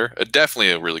slider.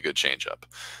 Definitely a really good changeup.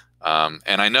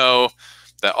 And I know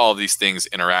that all of these things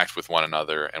interact with one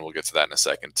another, and we'll get to that in a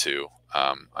second too.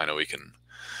 I know we can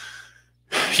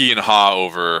he and ha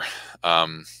over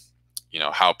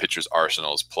how pitchers'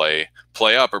 arsenals play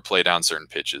up or play down certain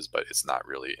pitches, but it's not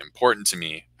really important to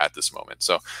me at this moment.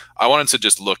 So I wanted to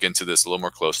just look into this a little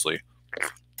more closely.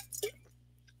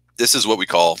 This is what we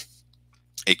call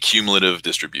a cumulative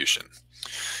distribution.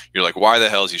 You're like, why the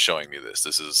hell is he showing me this?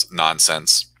 This is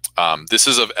nonsense. This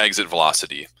is of exit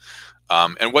velocity.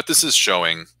 And what this is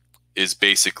showing is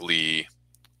basically,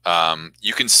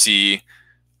 you can see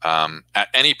at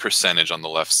any percentage on the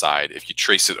left side, if you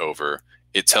trace it over,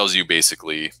 it tells you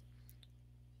basically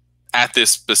at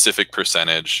this specific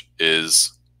percentage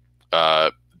is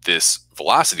this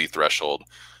velocity threshold.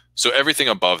 So everything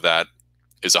above that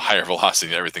is a higher velocity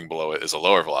and everything below it is a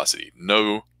lower velocity.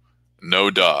 No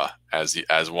duh,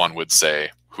 as one would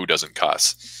say, who doesn't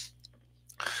cuss.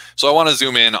 So I want to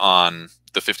zoom in on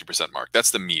the 50% mark.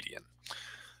 That's the median.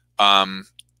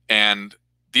 And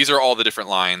these are all the different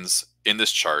lines in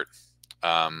this chart.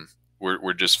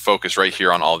 We're just focused right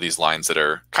here on all these lines that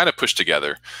are kind of pushed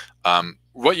together.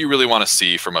 What you really want to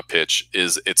see from a pitch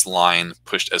is its line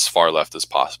pushed as far left as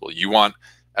possible. You want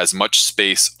as much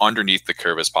space underneath the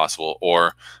curve as possible,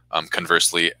 or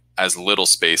conversely, as little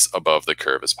space above the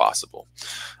curve as possible.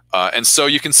 And so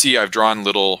you can see I've drawn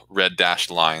little red dashed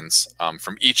lines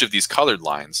from each of these colored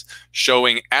lines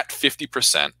showing at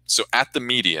 50%, so at the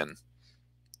median,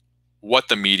 what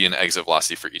the median exit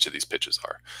velocity for each of these pitches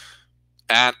are.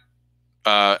 At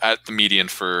the median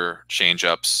for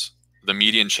changeups, the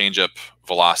median changeup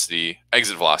velocity,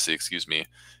 exit velocity, excuse me,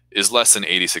 is less than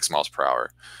 86 miles per hour.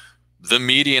 The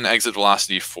median exit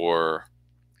velocity for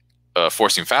a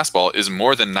four-seam fastball is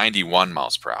more than 91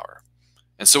 miles per hour.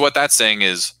 And so what that's saying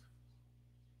is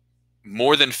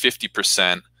more than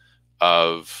 50%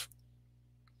 of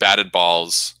batted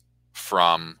balls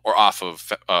from or off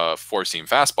of four-seam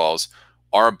fastballs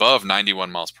are above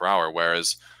 91 miles per hour,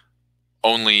 whereas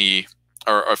only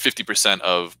or 50%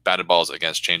 of batted balls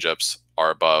against changeups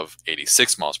are above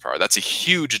 86 miles per hour. That's a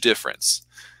huge difference.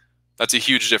 That's a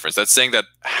huge difference. That's saying that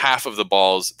half of the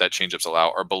balls that changeups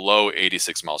allow are below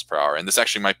 86 miles per hour. And this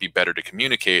actually might be better to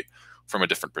communicate from a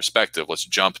different perspective. Let's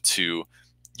jump to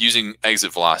using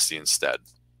exit velocity instead.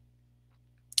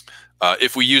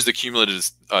 If we use the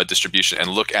cumulative distribution and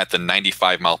look at the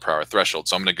 95 mile per hour threshold,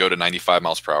 so I'm going to go to 95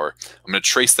 miles per hour. I'm going to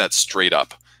trace that straight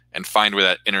up and find where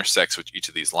that intersects with each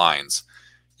of these lines.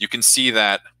 You can see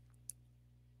that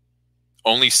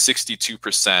only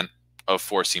 62% of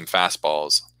four-seam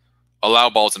fastballs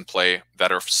allow balls in play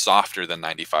that are softer than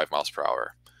 95 miles per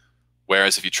hour.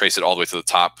 Whereas if you trace it all the way to the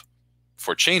top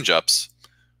for changeups,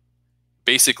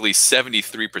 basically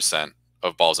 73%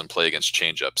 of balls in play against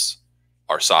changeups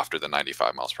are softer than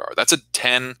 95 miles per hour. That's a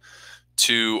 10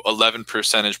 to 11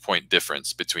 percentage point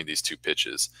difference between these two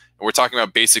pitches. And we're talking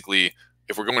about basically,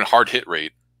 if we're going hard hit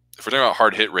rate, if we're talking about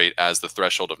hard hit rate as the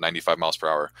threshold of 95 miles per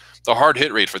hour, the hard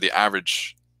hit rate for the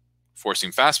average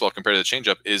four-seam fastball compared to the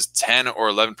changeup is 10 or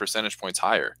 11 percentage points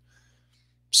higher.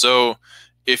 So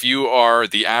if you are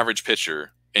the average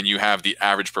pitcher and you have the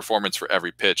average performance for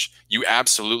every pitch, you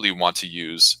absolutely want to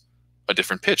use a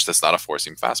different pitch that's not a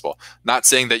four-seam fastball. Not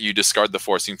saying that you discard the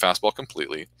four-seam fastball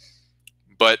completely,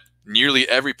 but nearly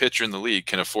every pitcher in the league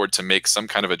can afford to make some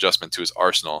kind of adjustment to his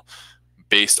arsenal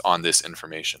based on this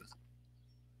information.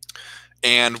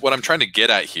 And what I'm trying to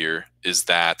get at here is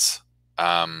that,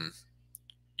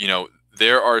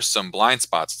 there are some blind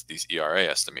spots to these ERA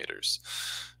estimators.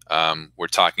 We're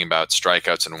talking about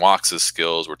strikeouts and walks as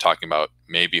skills. We're talking about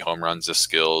maybe home runs as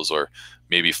skills, or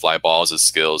maybe fly balls as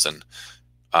skills. And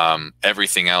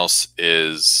everything else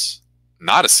is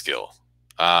not a skill.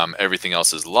 Everything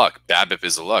else is luck. BABIP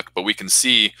is a luck. But we can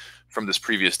see from this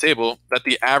previous table that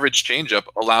the average changeup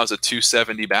allows a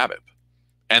 270 BABIP.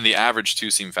 And the average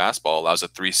two-seam fastball allows a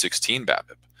 316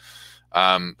 BABIP.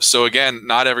 So again,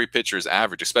 not every pitcher is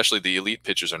average, especially the elite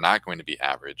pitchers are not going to be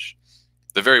average.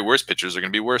 The very worst pitchers are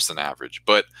going to be worse than average.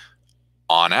 But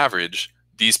on average,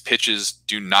 these pitches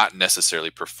do not necessarily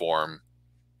perform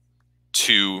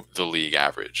to the league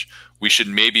average. We should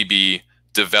maybe be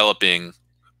developing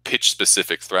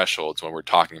pitch-specific thresholds when we're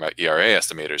talking about ERA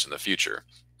estimators in the future.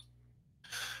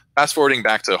 Fast forwarding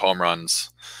back to home runs,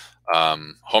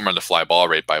 home run to fly ball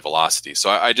rate by velocity. So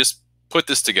I just put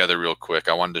this together real quick.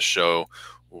 I wanted to show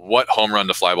what home run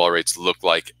to fly ball rates look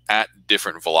like at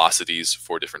different velocities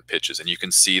for different pitches. And you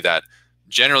can see that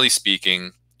generally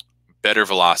speaking, better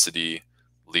velocity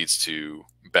leads to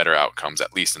better outcomes,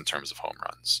 at least in terms of home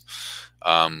runs.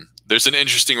 There's an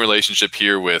interesting relationship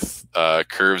here with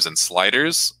curves and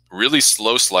sliders. Really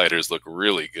slow sliders look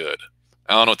really good.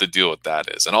 I don't know what the deal with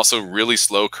that is. And also really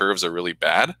slow curves are really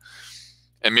bad.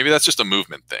 And maybe that's just a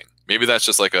movement thing. Maybe that's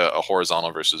just like a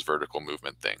horizontal versus vertical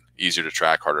movement thing. Easier to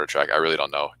track, harder to track. I really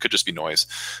don't know. It could just be noise.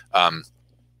 But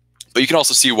you can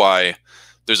also see why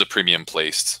there's a premium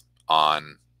placed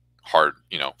on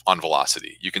on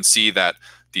velocity. You can see that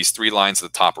these three lines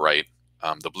at the top right,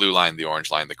 the blue line, the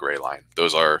orange line, the gray line,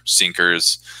 those are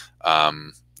sinkers.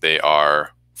 They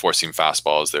are four-seam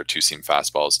fastballs. They're two-seam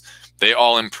fastballs. They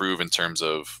all improve in terms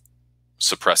of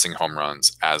suppressing home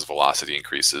runs as velocity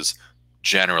increases,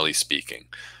 generally speaking.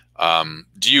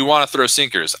 Do you want to throw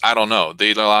sinkers? I don't know.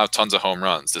 They allow tons of home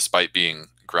runs despite being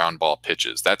ground ball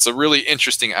pitches. That's a really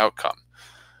interesting outcome.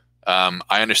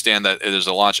 I understand that there's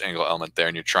a launch angle element there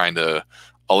and you're trying to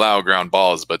allow ground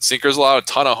balls, but sinkers allow a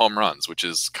ton of home runs, which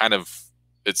is kind of,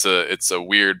 it's a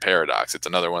weird paradox. It's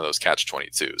another one of those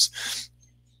catch-22s.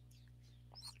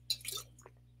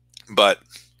 But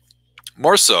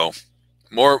more so,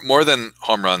 more than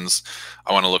home runs,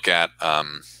 I want to look at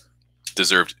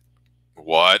deserved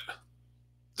ERA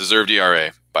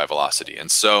by velocity.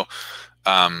 And so,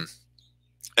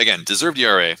 again, deserved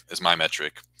ERA is my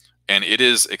metric, and it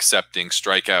is accepting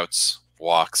strikeouts,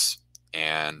 walks,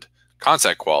 and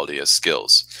contact quality as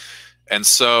skills. And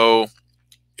so,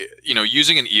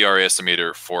 using an ERA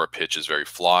estimator for a pitch is very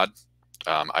flawed.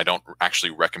 I don't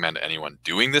actually recommend anyone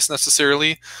doing this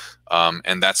necessarily.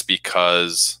 And that's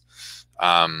because,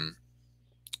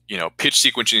 pitch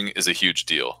sequencing is a huge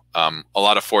deal. A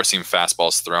lot of four-seam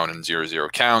fastballs thrown in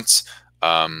 0-0 counts.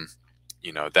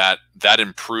 That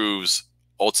improves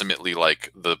ultimately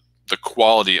like the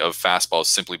quality of fastballs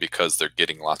simply because they're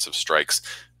getting lots of strikes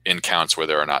in counts where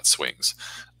there are not swings.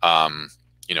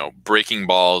 Breaking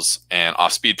balls and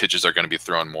off-speed pitches are going to be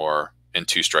thrown more in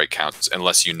two-strike counts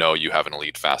unless you have an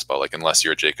elite fastball, like unless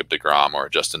you're a Jacob deGrom or a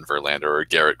Justin Verlander or a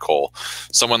Garrett Cole,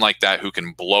 someone like that who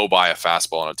can blow by a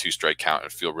fastball on a two-strike count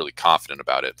and feel really confident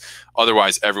about it.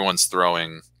 Otherwise, everyone's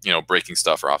throwing, breaking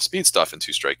stuff or off-speed stuff in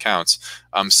two-strike counts.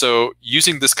 So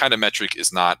using this kind of metric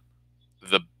is not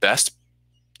the best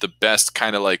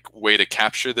kind of like way to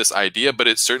capture this idea, but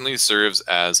it certainly serves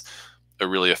as a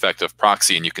really effective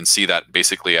proxy. And you can see that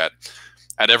basically at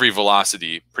every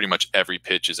velocity, pretty much every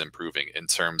pitch is improving in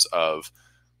terms of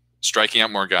striking out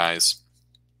more guys,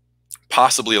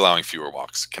 possibly allowing fewer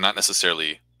walks. Cannot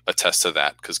necessarily attest to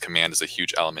that because command is a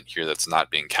huge element here that's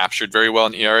not being captured very well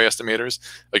in ERA estimators.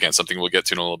 Again, something we'll get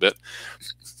to in a little bit.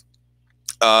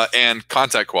 And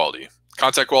contact quality.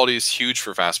 Contact quality is huge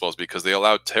for fastballs because they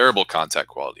allow terrible contact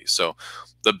quality. So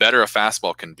the better a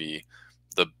fastball can be,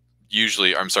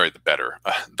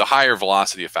 the higher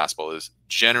velocity of fastball is,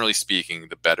 generally speaking,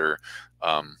 the better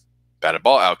batted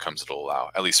ball outcomes it'll allow,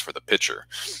 at least for the pitcher.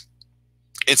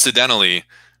 Incidentally,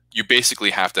 you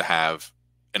basically have to have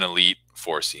an elite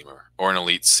four-seamer or an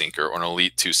elite sinker or an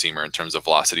elite two-seamer in terms of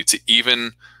velocity to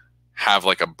even have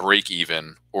like a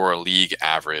break-even or a league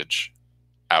average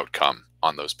outcome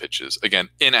on those pitches. Again,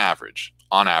 on average,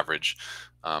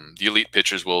 the elite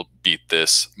pitchers will beat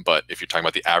this, but if you're talking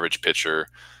about the average pitcher,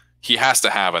 he has to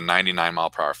have a 99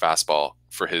 mile per hour fastball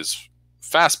for his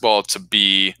fastball to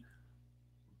be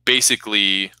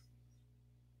basically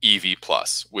EV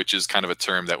plus, which is kind of a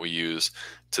term that we use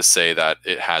to say that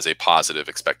it has a positive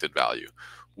expected value.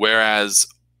 Whereas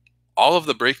all of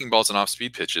the breaking balls and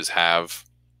off-speed pitches have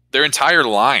their entire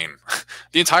line,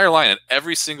 the entire line at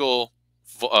every single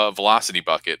velocity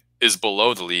bucket is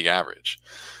below the league average.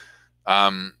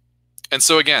 And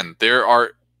so again, there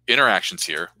are interactions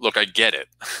here. Look, I get it.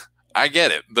 I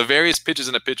get it. The various pitches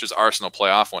in a pitcher's arsenal play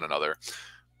off one another,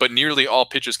 but nearly all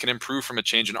pitches can improve from a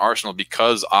change in arsenal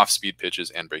because off-speed pitches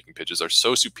and breaking pitches are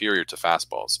so superior to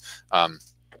fastballs.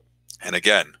 And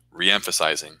again,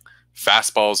 re-emphasizing,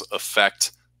 fastballs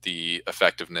affect the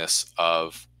effectiveness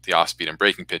of the off-speed and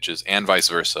breaking pitches and vice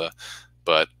versa.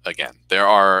 But again, there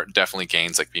are definitely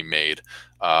gains that can be made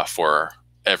for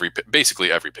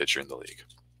basically every pitcher in the league.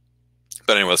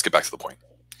 But anyway, let's get back to the point.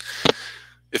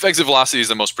 If exit velocity is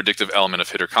the most predictive element of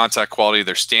hitter contact quality,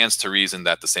 there stands to reason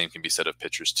that the same can be said of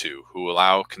pitchers too, who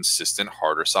allow consistent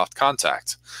hard or soft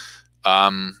contact.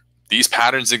 These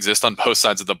patterns exist on both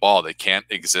sides of the ball. They can't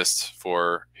exist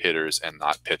for hitters and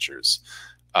not pitchers.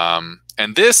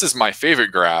 And this is my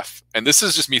favorite graph, and this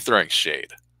is just me throwing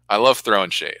shade. I love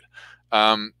throwing shade.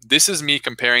 This is me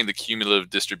comparing the cumulative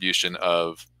distribution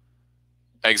of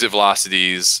exit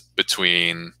velocities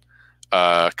between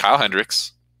Kyle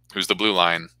Hendricks, who's the blue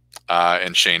line,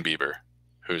 and Shane Bieber,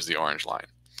 who's the orange line.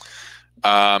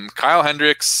 Kyle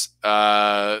Hendricks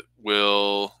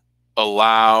will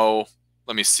allow,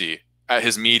 let me see, at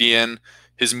his median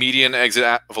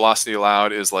exit velocity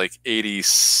allowed is like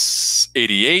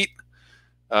 88.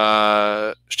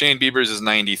 Shane Bieber's is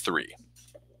 93.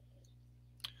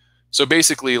 So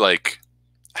basically, like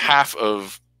half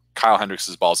of Kyle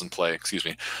Hendricks's balls in play, excuse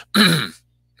me,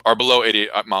 are below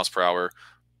 88 miles per hour.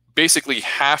 Basically,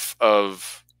 half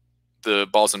of the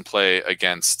balls in play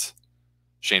against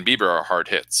Shane Bieber are hard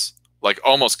hits, like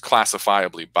almost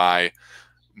classifiably by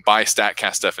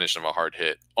StatCast definition of a hard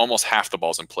hit. Almost half the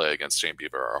balls in play against Shane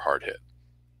Bieber are a hard hit.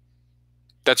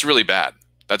 That's really bad.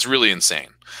 That's really insane.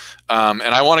 And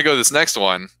I want to go to this next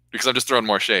one because I'm just throwing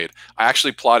more shade. I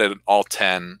actually plotted all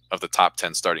 10 of the top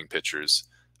 10 starting pitchers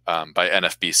by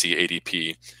NFBC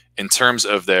ADP in terms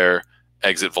of their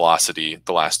exit velocity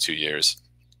the last 2 years.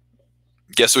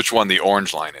 Guess which one the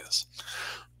orange line is?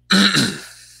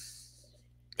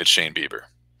 It's Shane Bieber.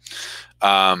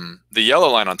 The yellow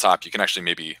line on top, you can actually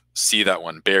maybe see that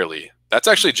one barely. That's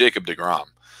actually Jacob deGrom,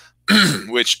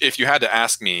 which if you had to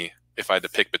ask me if I had to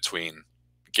pick between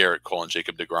Garrett Cole and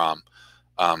Jacob deGrom,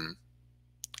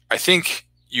 I think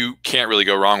you can't really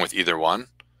go wrong with either one.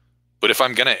 But if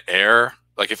I'm going to err,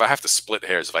 like if I have to split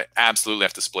hairs, if I absolutely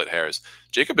have to split hairs,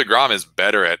 Jacob deGrom is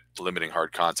better at limiting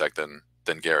hard contact than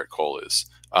Garrett Cole is.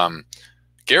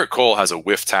 Garrett Cole has a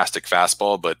whiff-tastic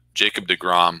fastball, but Jacob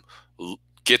deGrom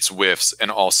gets whiffs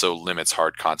and also limits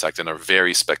hard contact in a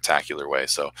very spectacular way.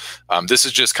 So this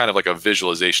is just kind of like a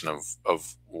visualization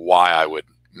of why I would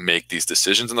make these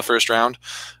decisions in the first round.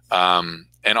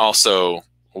 And also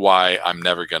why I'm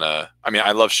never going to, I mean,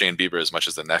 I love Shane Bieber as much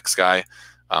as the next guy.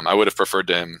 I would have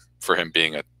preferred for him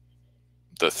being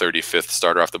the 35th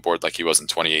starter off the board like he was in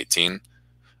 2018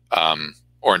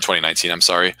 or in 2019, I'm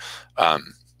sorry.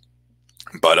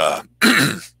 But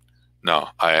no,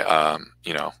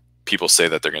 you know, people say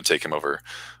that they're going to take him over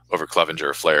Clevenger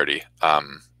or Flaherty,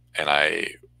 and I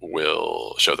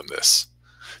will show them this.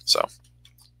 So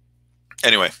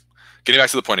anyway, getting back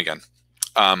to the point again.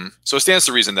 So it stands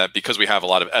to reason that because we have a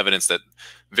lot of evidence that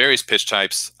various pitch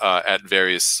types at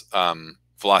various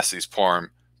velocities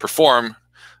perform,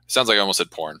 sounds like I almost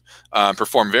said porn,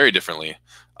 perform very differently.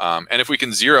 And if we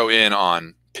can zero in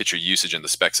on pitcher usage and the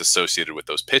specs associated with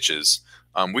those pitches,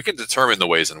 we can determine the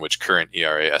ways in which current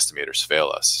ERA estimators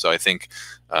fail us. So I think,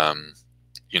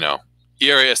 you know,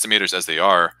 ERA estimators as they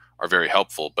are very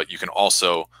helpful, but you can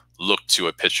also look to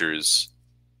a pitcher's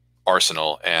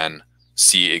arsenal and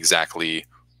see exactly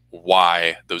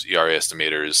why those ERA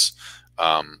estimators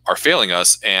are failing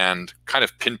us and kind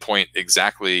of pinpoint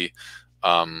exactly,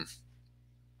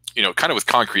 you know, kind of with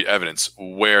concrete evidence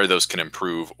where those can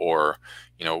improve or,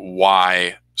 you know,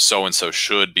 why so-and-so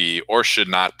should be or should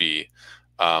not be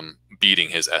beating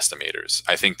his estimators.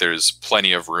 I think there's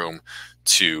plenty of room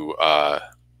to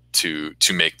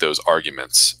make those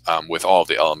arguments with all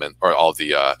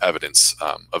the evidence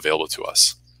available to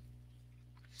us.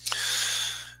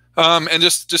 And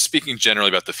just speaking generally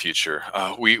about the future,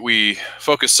 we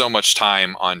focus so much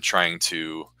time on trying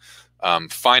to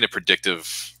find a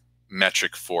predictive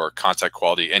metric for contact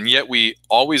quality, and yet we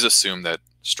always assume that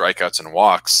strikeouts and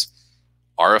walks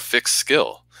are a fixed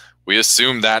skill. We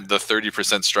assume that the 30%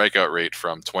 strikeout rate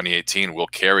from 2018 will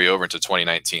carry over into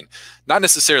 2019. Not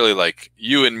necessarily like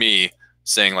you and me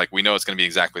saying like we know it's going to be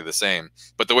exactly the same,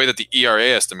 but the way that the ERA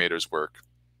estimators work,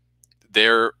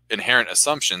 their inherent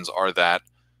assumptions are that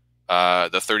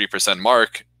the 30%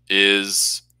 mark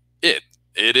is it.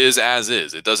 It is as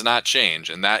is. It does not change,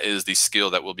 and that is the skill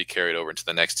that will be carried over into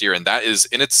the next year, and that is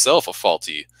in itself a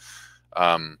faulty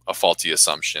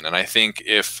assumption. And I think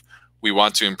if we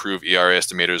want to improve ERA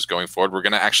estimators going forward, we're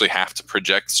going to actually have to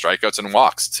project strikeouts and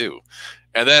walks too.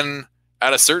 And then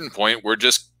at a certain point, we're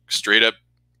just straight up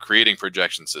creating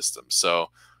projection systems. So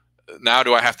now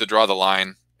do I have to draw the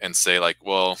line and say like,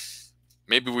 well,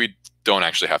 maybe we don't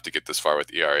actually have to get this far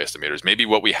with ERA estimators. Maybe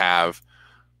what we have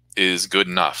is good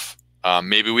enough.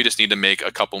 Maybe we just need to make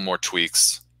a couple more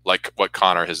tweaks like what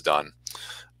Connor has done.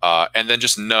 And then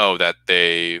just know that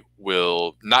they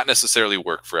will not necessarily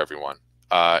work for everyone.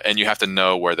 And you have to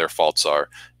know where their faults are.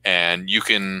 And you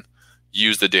can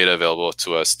use the data available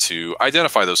to us to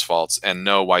identify those faults and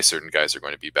know why certain guys are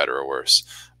going to be better or worse.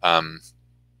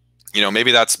 You know,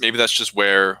 maybe that's just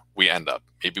where we end up.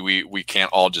 Maybe we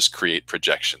can't all just create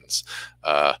projections.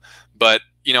 But,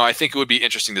 you know, I think it would be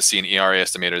interesting to see an ERA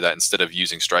estimator that instead of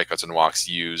using strikeouts and walks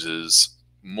uses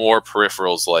more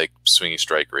peripherals like swinging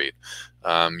strike rate,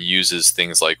 uses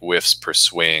things like whiffs per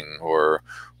swing or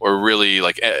really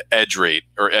like edge rate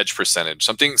or edge percentage,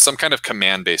 some kind of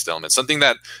command-based element, something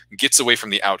that gets away from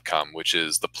the outcome, which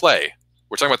is the play.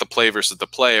 We're talking about the play versus the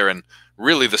player, and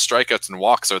really the strikeouts and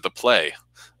walks are the play.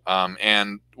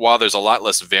 And while there's a lot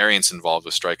less variance involved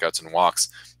with strikeouts and walks,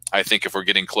 I think if we're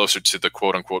getting closer to the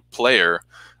quote-unquote player,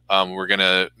 we're going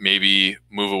to maybe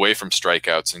move away from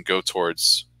strikeouts and go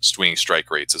towards swinging strike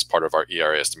rates as part of our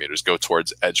ERA estimators, go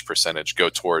towards edge percentage, go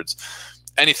towards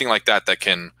anything like that that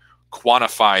can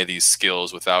quantify these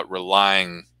skills without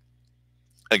relying,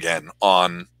 again,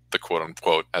 on the quote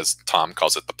unquote, as Tom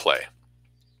calls it, the play.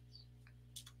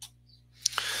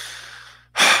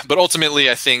 But ultimately,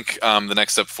 I think the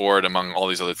next step forward among all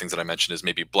these other things that I mentioned is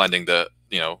maybe blending the,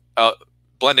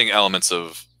 blending elements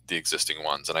of the existing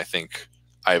ones. And I think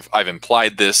I've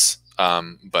implied this,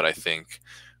 but I think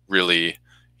really,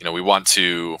 we want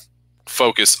to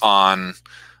focus on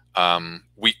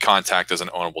weak contact as an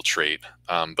ownable trait,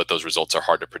 but those results are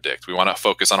hard to predict. We want to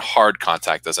focus on hard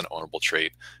contact as an ownable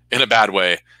trait in a bad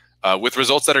way, with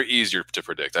results that are easier to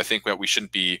predict. I think that we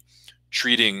shouldn't be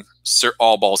treating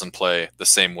all balls in play the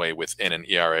same way within an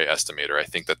ERA estimator. I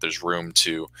think that there's room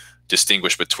to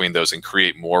distinguish between those and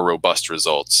create more robust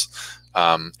results.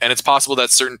 And it's possible that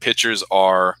certain pitchers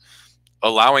are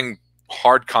allowing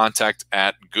hard contact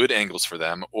at good angles for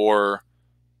them or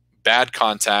bad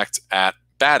contact at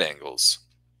bad angles.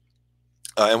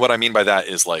 And what I mean by that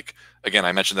is, like, again,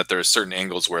 I mentioned that there are certain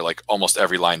angles where like almost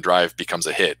every line drive becomes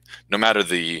a hit, no matter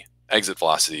the exit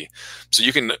velocity. So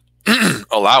you can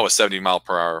allow a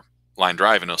 70-mile-per-hour line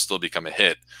drive and it'll still become a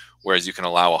hit, whereas you can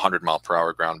allow a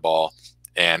 100-mile-per-hour ground ball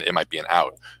and it might be an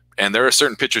out. And there are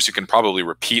certain pitchers who can probably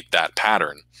repeat that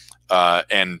pattern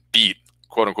and beat,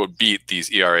 quote unquote, beat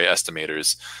these ERA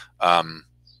estimators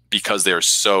because they're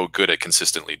so good at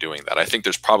consistently doing that. I think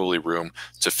there's probably room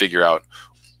to figure out,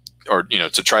 or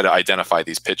to try to identify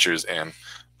these pitchers and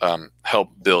help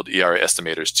build ERA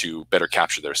estimators to better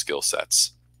capture their skill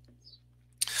sets.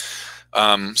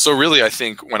 So really, I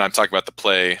think when I'm talking about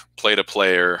the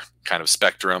play-to-player kind of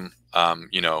spectrum,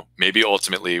 maybe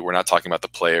ultimately we're not talking about the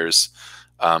players,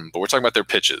 but we're talking about their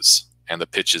pitches, and the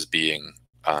pitches being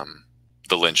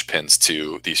the linchpins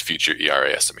to these future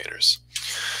ERA estimators.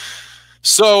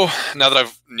 So now that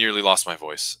I've nearly lost my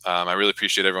voice, I really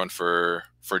appreciate everyone for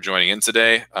joining in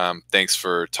today. Thanks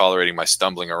for tolerating my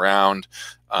stumbling around.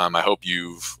 I hope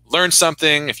you've learned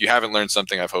something. If you haven't learned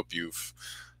something, I hope you've,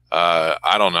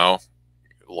 I don't know,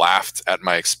 laughed at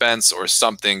my expense or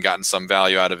something, gotten some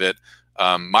value out of it.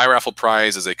 My raffle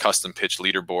prize is a custom pitch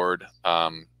leaderboard.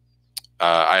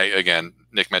 Again,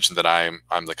 Nick mentioned that I'm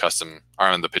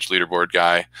the pitch leaderboard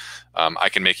guy. I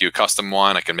can make you a custom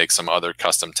one. I can make some other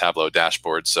custom Tableau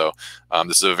dashboards. So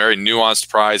this is a very nuanced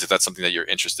prize. If that's something that you're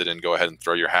interested in, go ahead and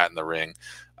throw your hat in the ring.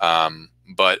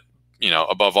 But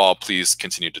above all, please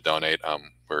continue to donate.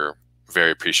 We're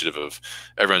very appreciative of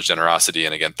everyone's generosity,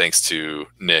 and again, thanks to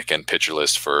Nick and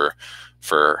PitcherList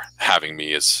for having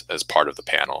me as part of the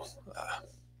panel.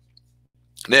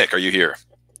 Nick, are you here?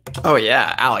 Oh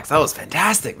yeah, Alex, that was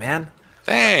fantastic, man.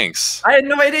 Thanks. I had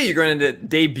no idea you're going to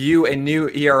debut a new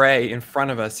ERA in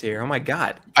front of us here. Oh my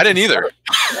God. I didn't either.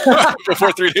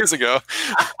 Before 3 days ago.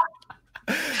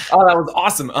 Oh, that was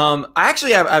awesome. I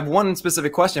actually have one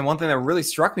specific question. One thing that really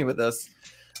struck me with this.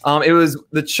 It was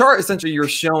the chart. Essentially, you're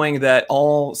showing that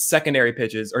all secondary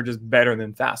pitches are just better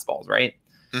than fastballs, right?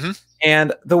 Mm-hmm.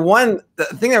 And the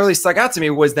thing that really stuck out to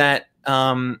me was that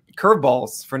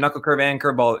curveballs, for knuckle curve and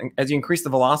curveball, as you increase the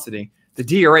velocity, the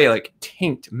DRA like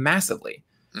tanked massively,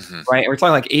 mm-hmm. right? And we're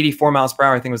talking like 84 miles per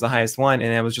hour, I think was the highest one,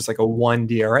 and it was just like a 1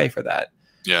 DRA for that.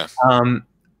 Yeah.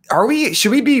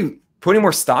 Should we be putting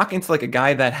more stock into like a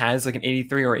guy that has like an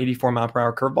 83 or 84 mile per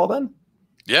hour curveball then?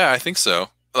 Yeah, I think so.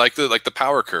 Like the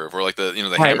power curve, or like the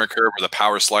right. hammer curve, or the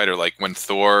power slider. Like when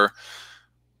Thor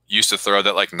used to throw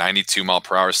that like 92 mile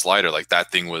per hour slider, like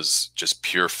that thing was just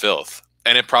pure filth,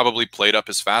 and it probably played up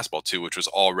his fastball too, which was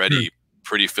already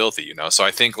pretty filthy, So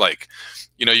I think like,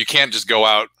 you can't just go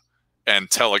out and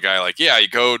tell a guy like, yeah, you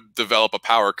go develop a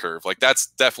power curve. Like that's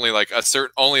definitely like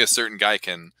only a certain guy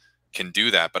can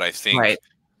do that. But I think. Right.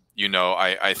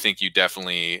 I think you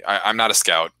definitely. I'm not a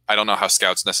scout. I don't know how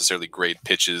scouts necessarily grade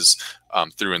pitches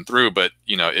through and through. But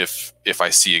if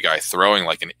I see a guy throwing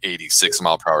like an 86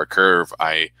 mile per hour curve,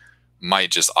 I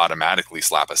might just automatically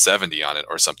slap a 70 on it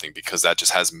or something, because that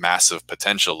just has massive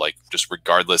potential. Like just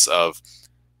regardless of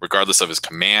his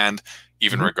command,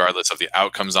 even mm-hmm. regardless of the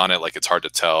outcomes on it. Like it's hard to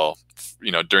tell.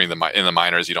 In the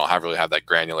minors, you don't really have that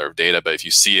granular of data. But if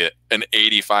you see an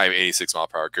 85, 86 mile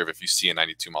per hour curve, if you see a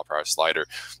 92 mile per hour slider,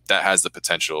 that has the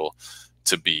potential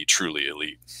to be truly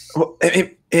elite. Well,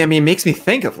 it makes me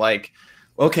think of like,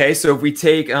 okay, so if we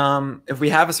take, if we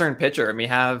have a certain pitcher and we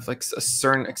have like a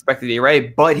certain expected ERA,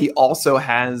 but he also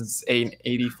has an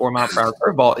 84 mile per hour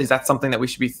curveball, is that something that we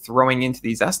should be throwing into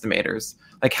these estimators?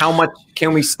 Like how much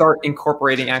can we start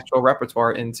incorporating actual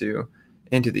repertoire into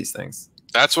these things?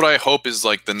 That's what I hope is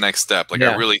like the next step. Like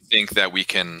I really think that we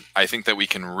can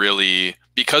really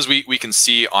because we can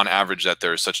see on average that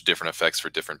there are such different effects for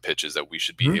different pitches that we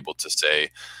should be able to say,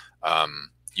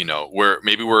 you know,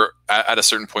 maybe we're at a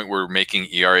certain point we're making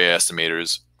ERA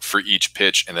estimators for each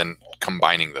pitch and then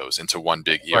combining those into one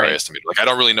big ERA estimator. Like, I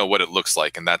don't really know what it looks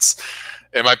like, and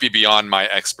it might be beyond my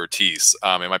expertise.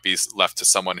 It might be left to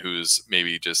someone who's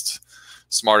maybe just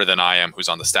smarter than I am, who's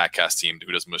on the StatCast team,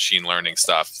 who does machine learning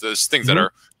stuff. There's things that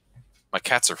are, my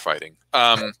cats are fighting.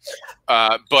 Yeah,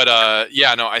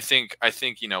 no, I think,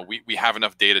 you know, we have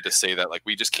enough data to say that, like,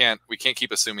 we can't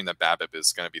keep assuming that BABIP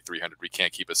is going to be 300. We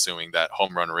can't keep assuming that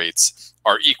home run rates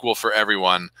are equal for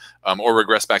everyone, or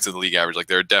regress back to the league average. Like,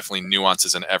 there are definitely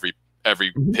nuances in every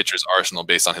pitcher's arsenal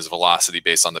based on his velocity,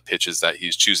 based on the pitches that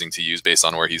he's choosing to use, based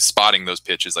on where he's spotting those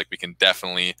pitches. Like, we can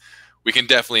definitely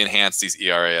enhance these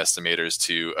ERA estimators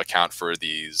to account for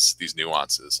these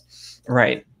nuances.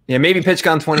 Right. Yeah, maybe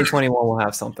PitchCon 2021 will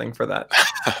have something for that.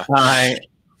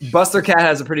 Buster Cat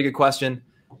has a pretty good question.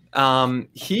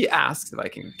 He asks, if I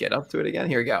can get up to it again.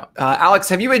 Here we go. Alex,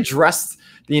 have you addressed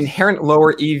the inherent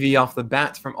lower EV off the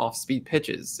bat from off-speed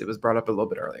pitches? It was brought up a little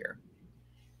bit earlier.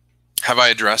 Have I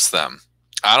addressed them?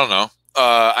 I don't know.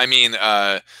 I mean,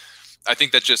 I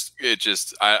think that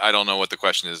I don't know what the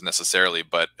question is necessarily,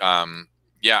 but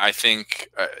yeah, I think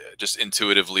just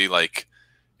intuitively, like,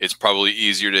 it's probably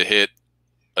easier to hit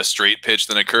a straight pitch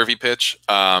than a curvy pitch.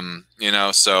 You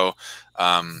know, so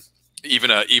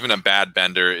even a bad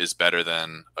bender is better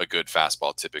than a good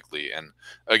fastball typically. And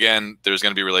again, there's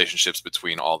going to be relationships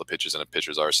between all the pitches in a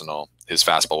pitcher's arsenal. His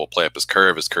fastball will play up his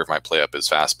curve might play up his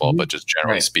fastball, but just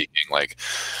generally speaking, like,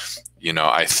 you know,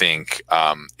 I think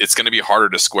it's going to be harder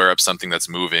to square up something that's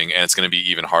moving, and it's going to be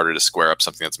even harder to square up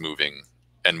something that's moving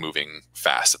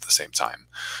fast at the same time.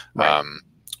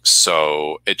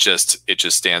 So it just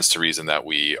stands to reason that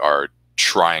we are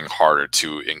trying harder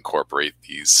to incorporate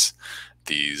these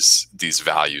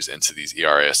values into these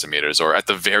ERA estimators, or at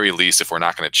the very least, if we're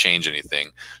not going to change anything,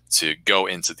 to go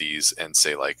into these and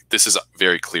say, like, this is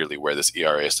very clearly where this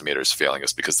ERA estimator is failing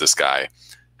us, because this guy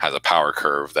has a power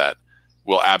curve that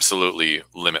will absolutely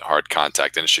limit hard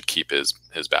contact, and it should keep his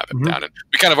BABIP down. And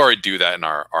we kind of already do that in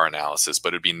our analysis, but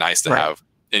it'd be nice to have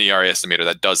an ERA estimator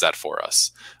that does that for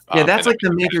us. Yeah, that's like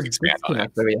the major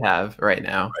disconnect that we have right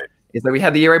now. Is that we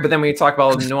have the ERA, but then we talk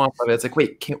about the nuance of it. It's like,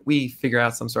 wait, can't we figure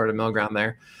out some sort of middle ground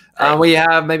there? We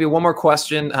have maybe one more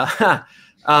question.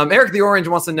 Eric the Orange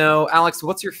wants to know, Alex,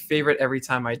 what's your favorite Every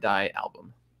Time I Die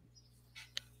album?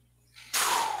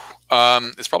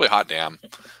 It's probably Hot Damn.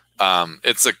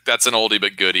 That's an oldie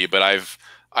but goodie, but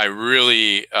I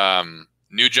really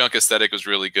New Junk Aesthetic was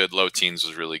really good. Low Teens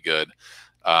was really good.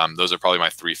 Those are probably my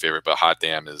three favorite, but Hot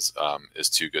Damn is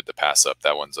too good to pass up.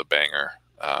 That one's a banger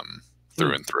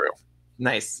through and through.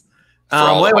 Nice. For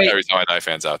all the Every Time I Die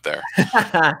fans out there.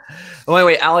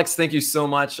 Wait, Alex, thank you so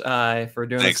much for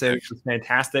doing this. It was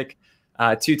fantastic.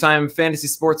 Two-time Fantasy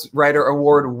Sports Writer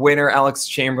Award winner, Alex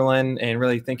Chamberlain, and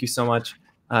really thank you so much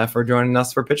for joining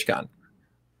us for PitchCon.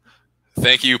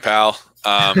 Thank you, pal.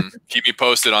 Keep me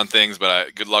posted on things,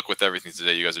 but good luck with everything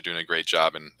today. You guys are doing a great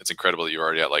job, and it's incredible that you're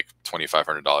already at like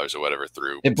 $2,500 or whatever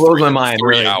through. It blows my mind.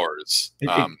 3 hours.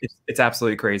 It's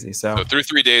absolutely crazy. So through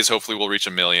 3 days, hopefully we'll reach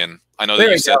 1 million. I know that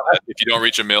you said that if you don't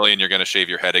reach 1 million, you're going to shave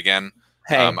your head again.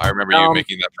 Hey, I remember you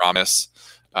making that promise.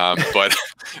 But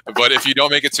if you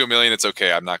don't make it to 1 million, it's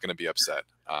okay. I'm not going to be upset.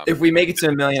 If we make it to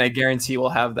 1 million, I guarantee we'll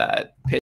have that pitch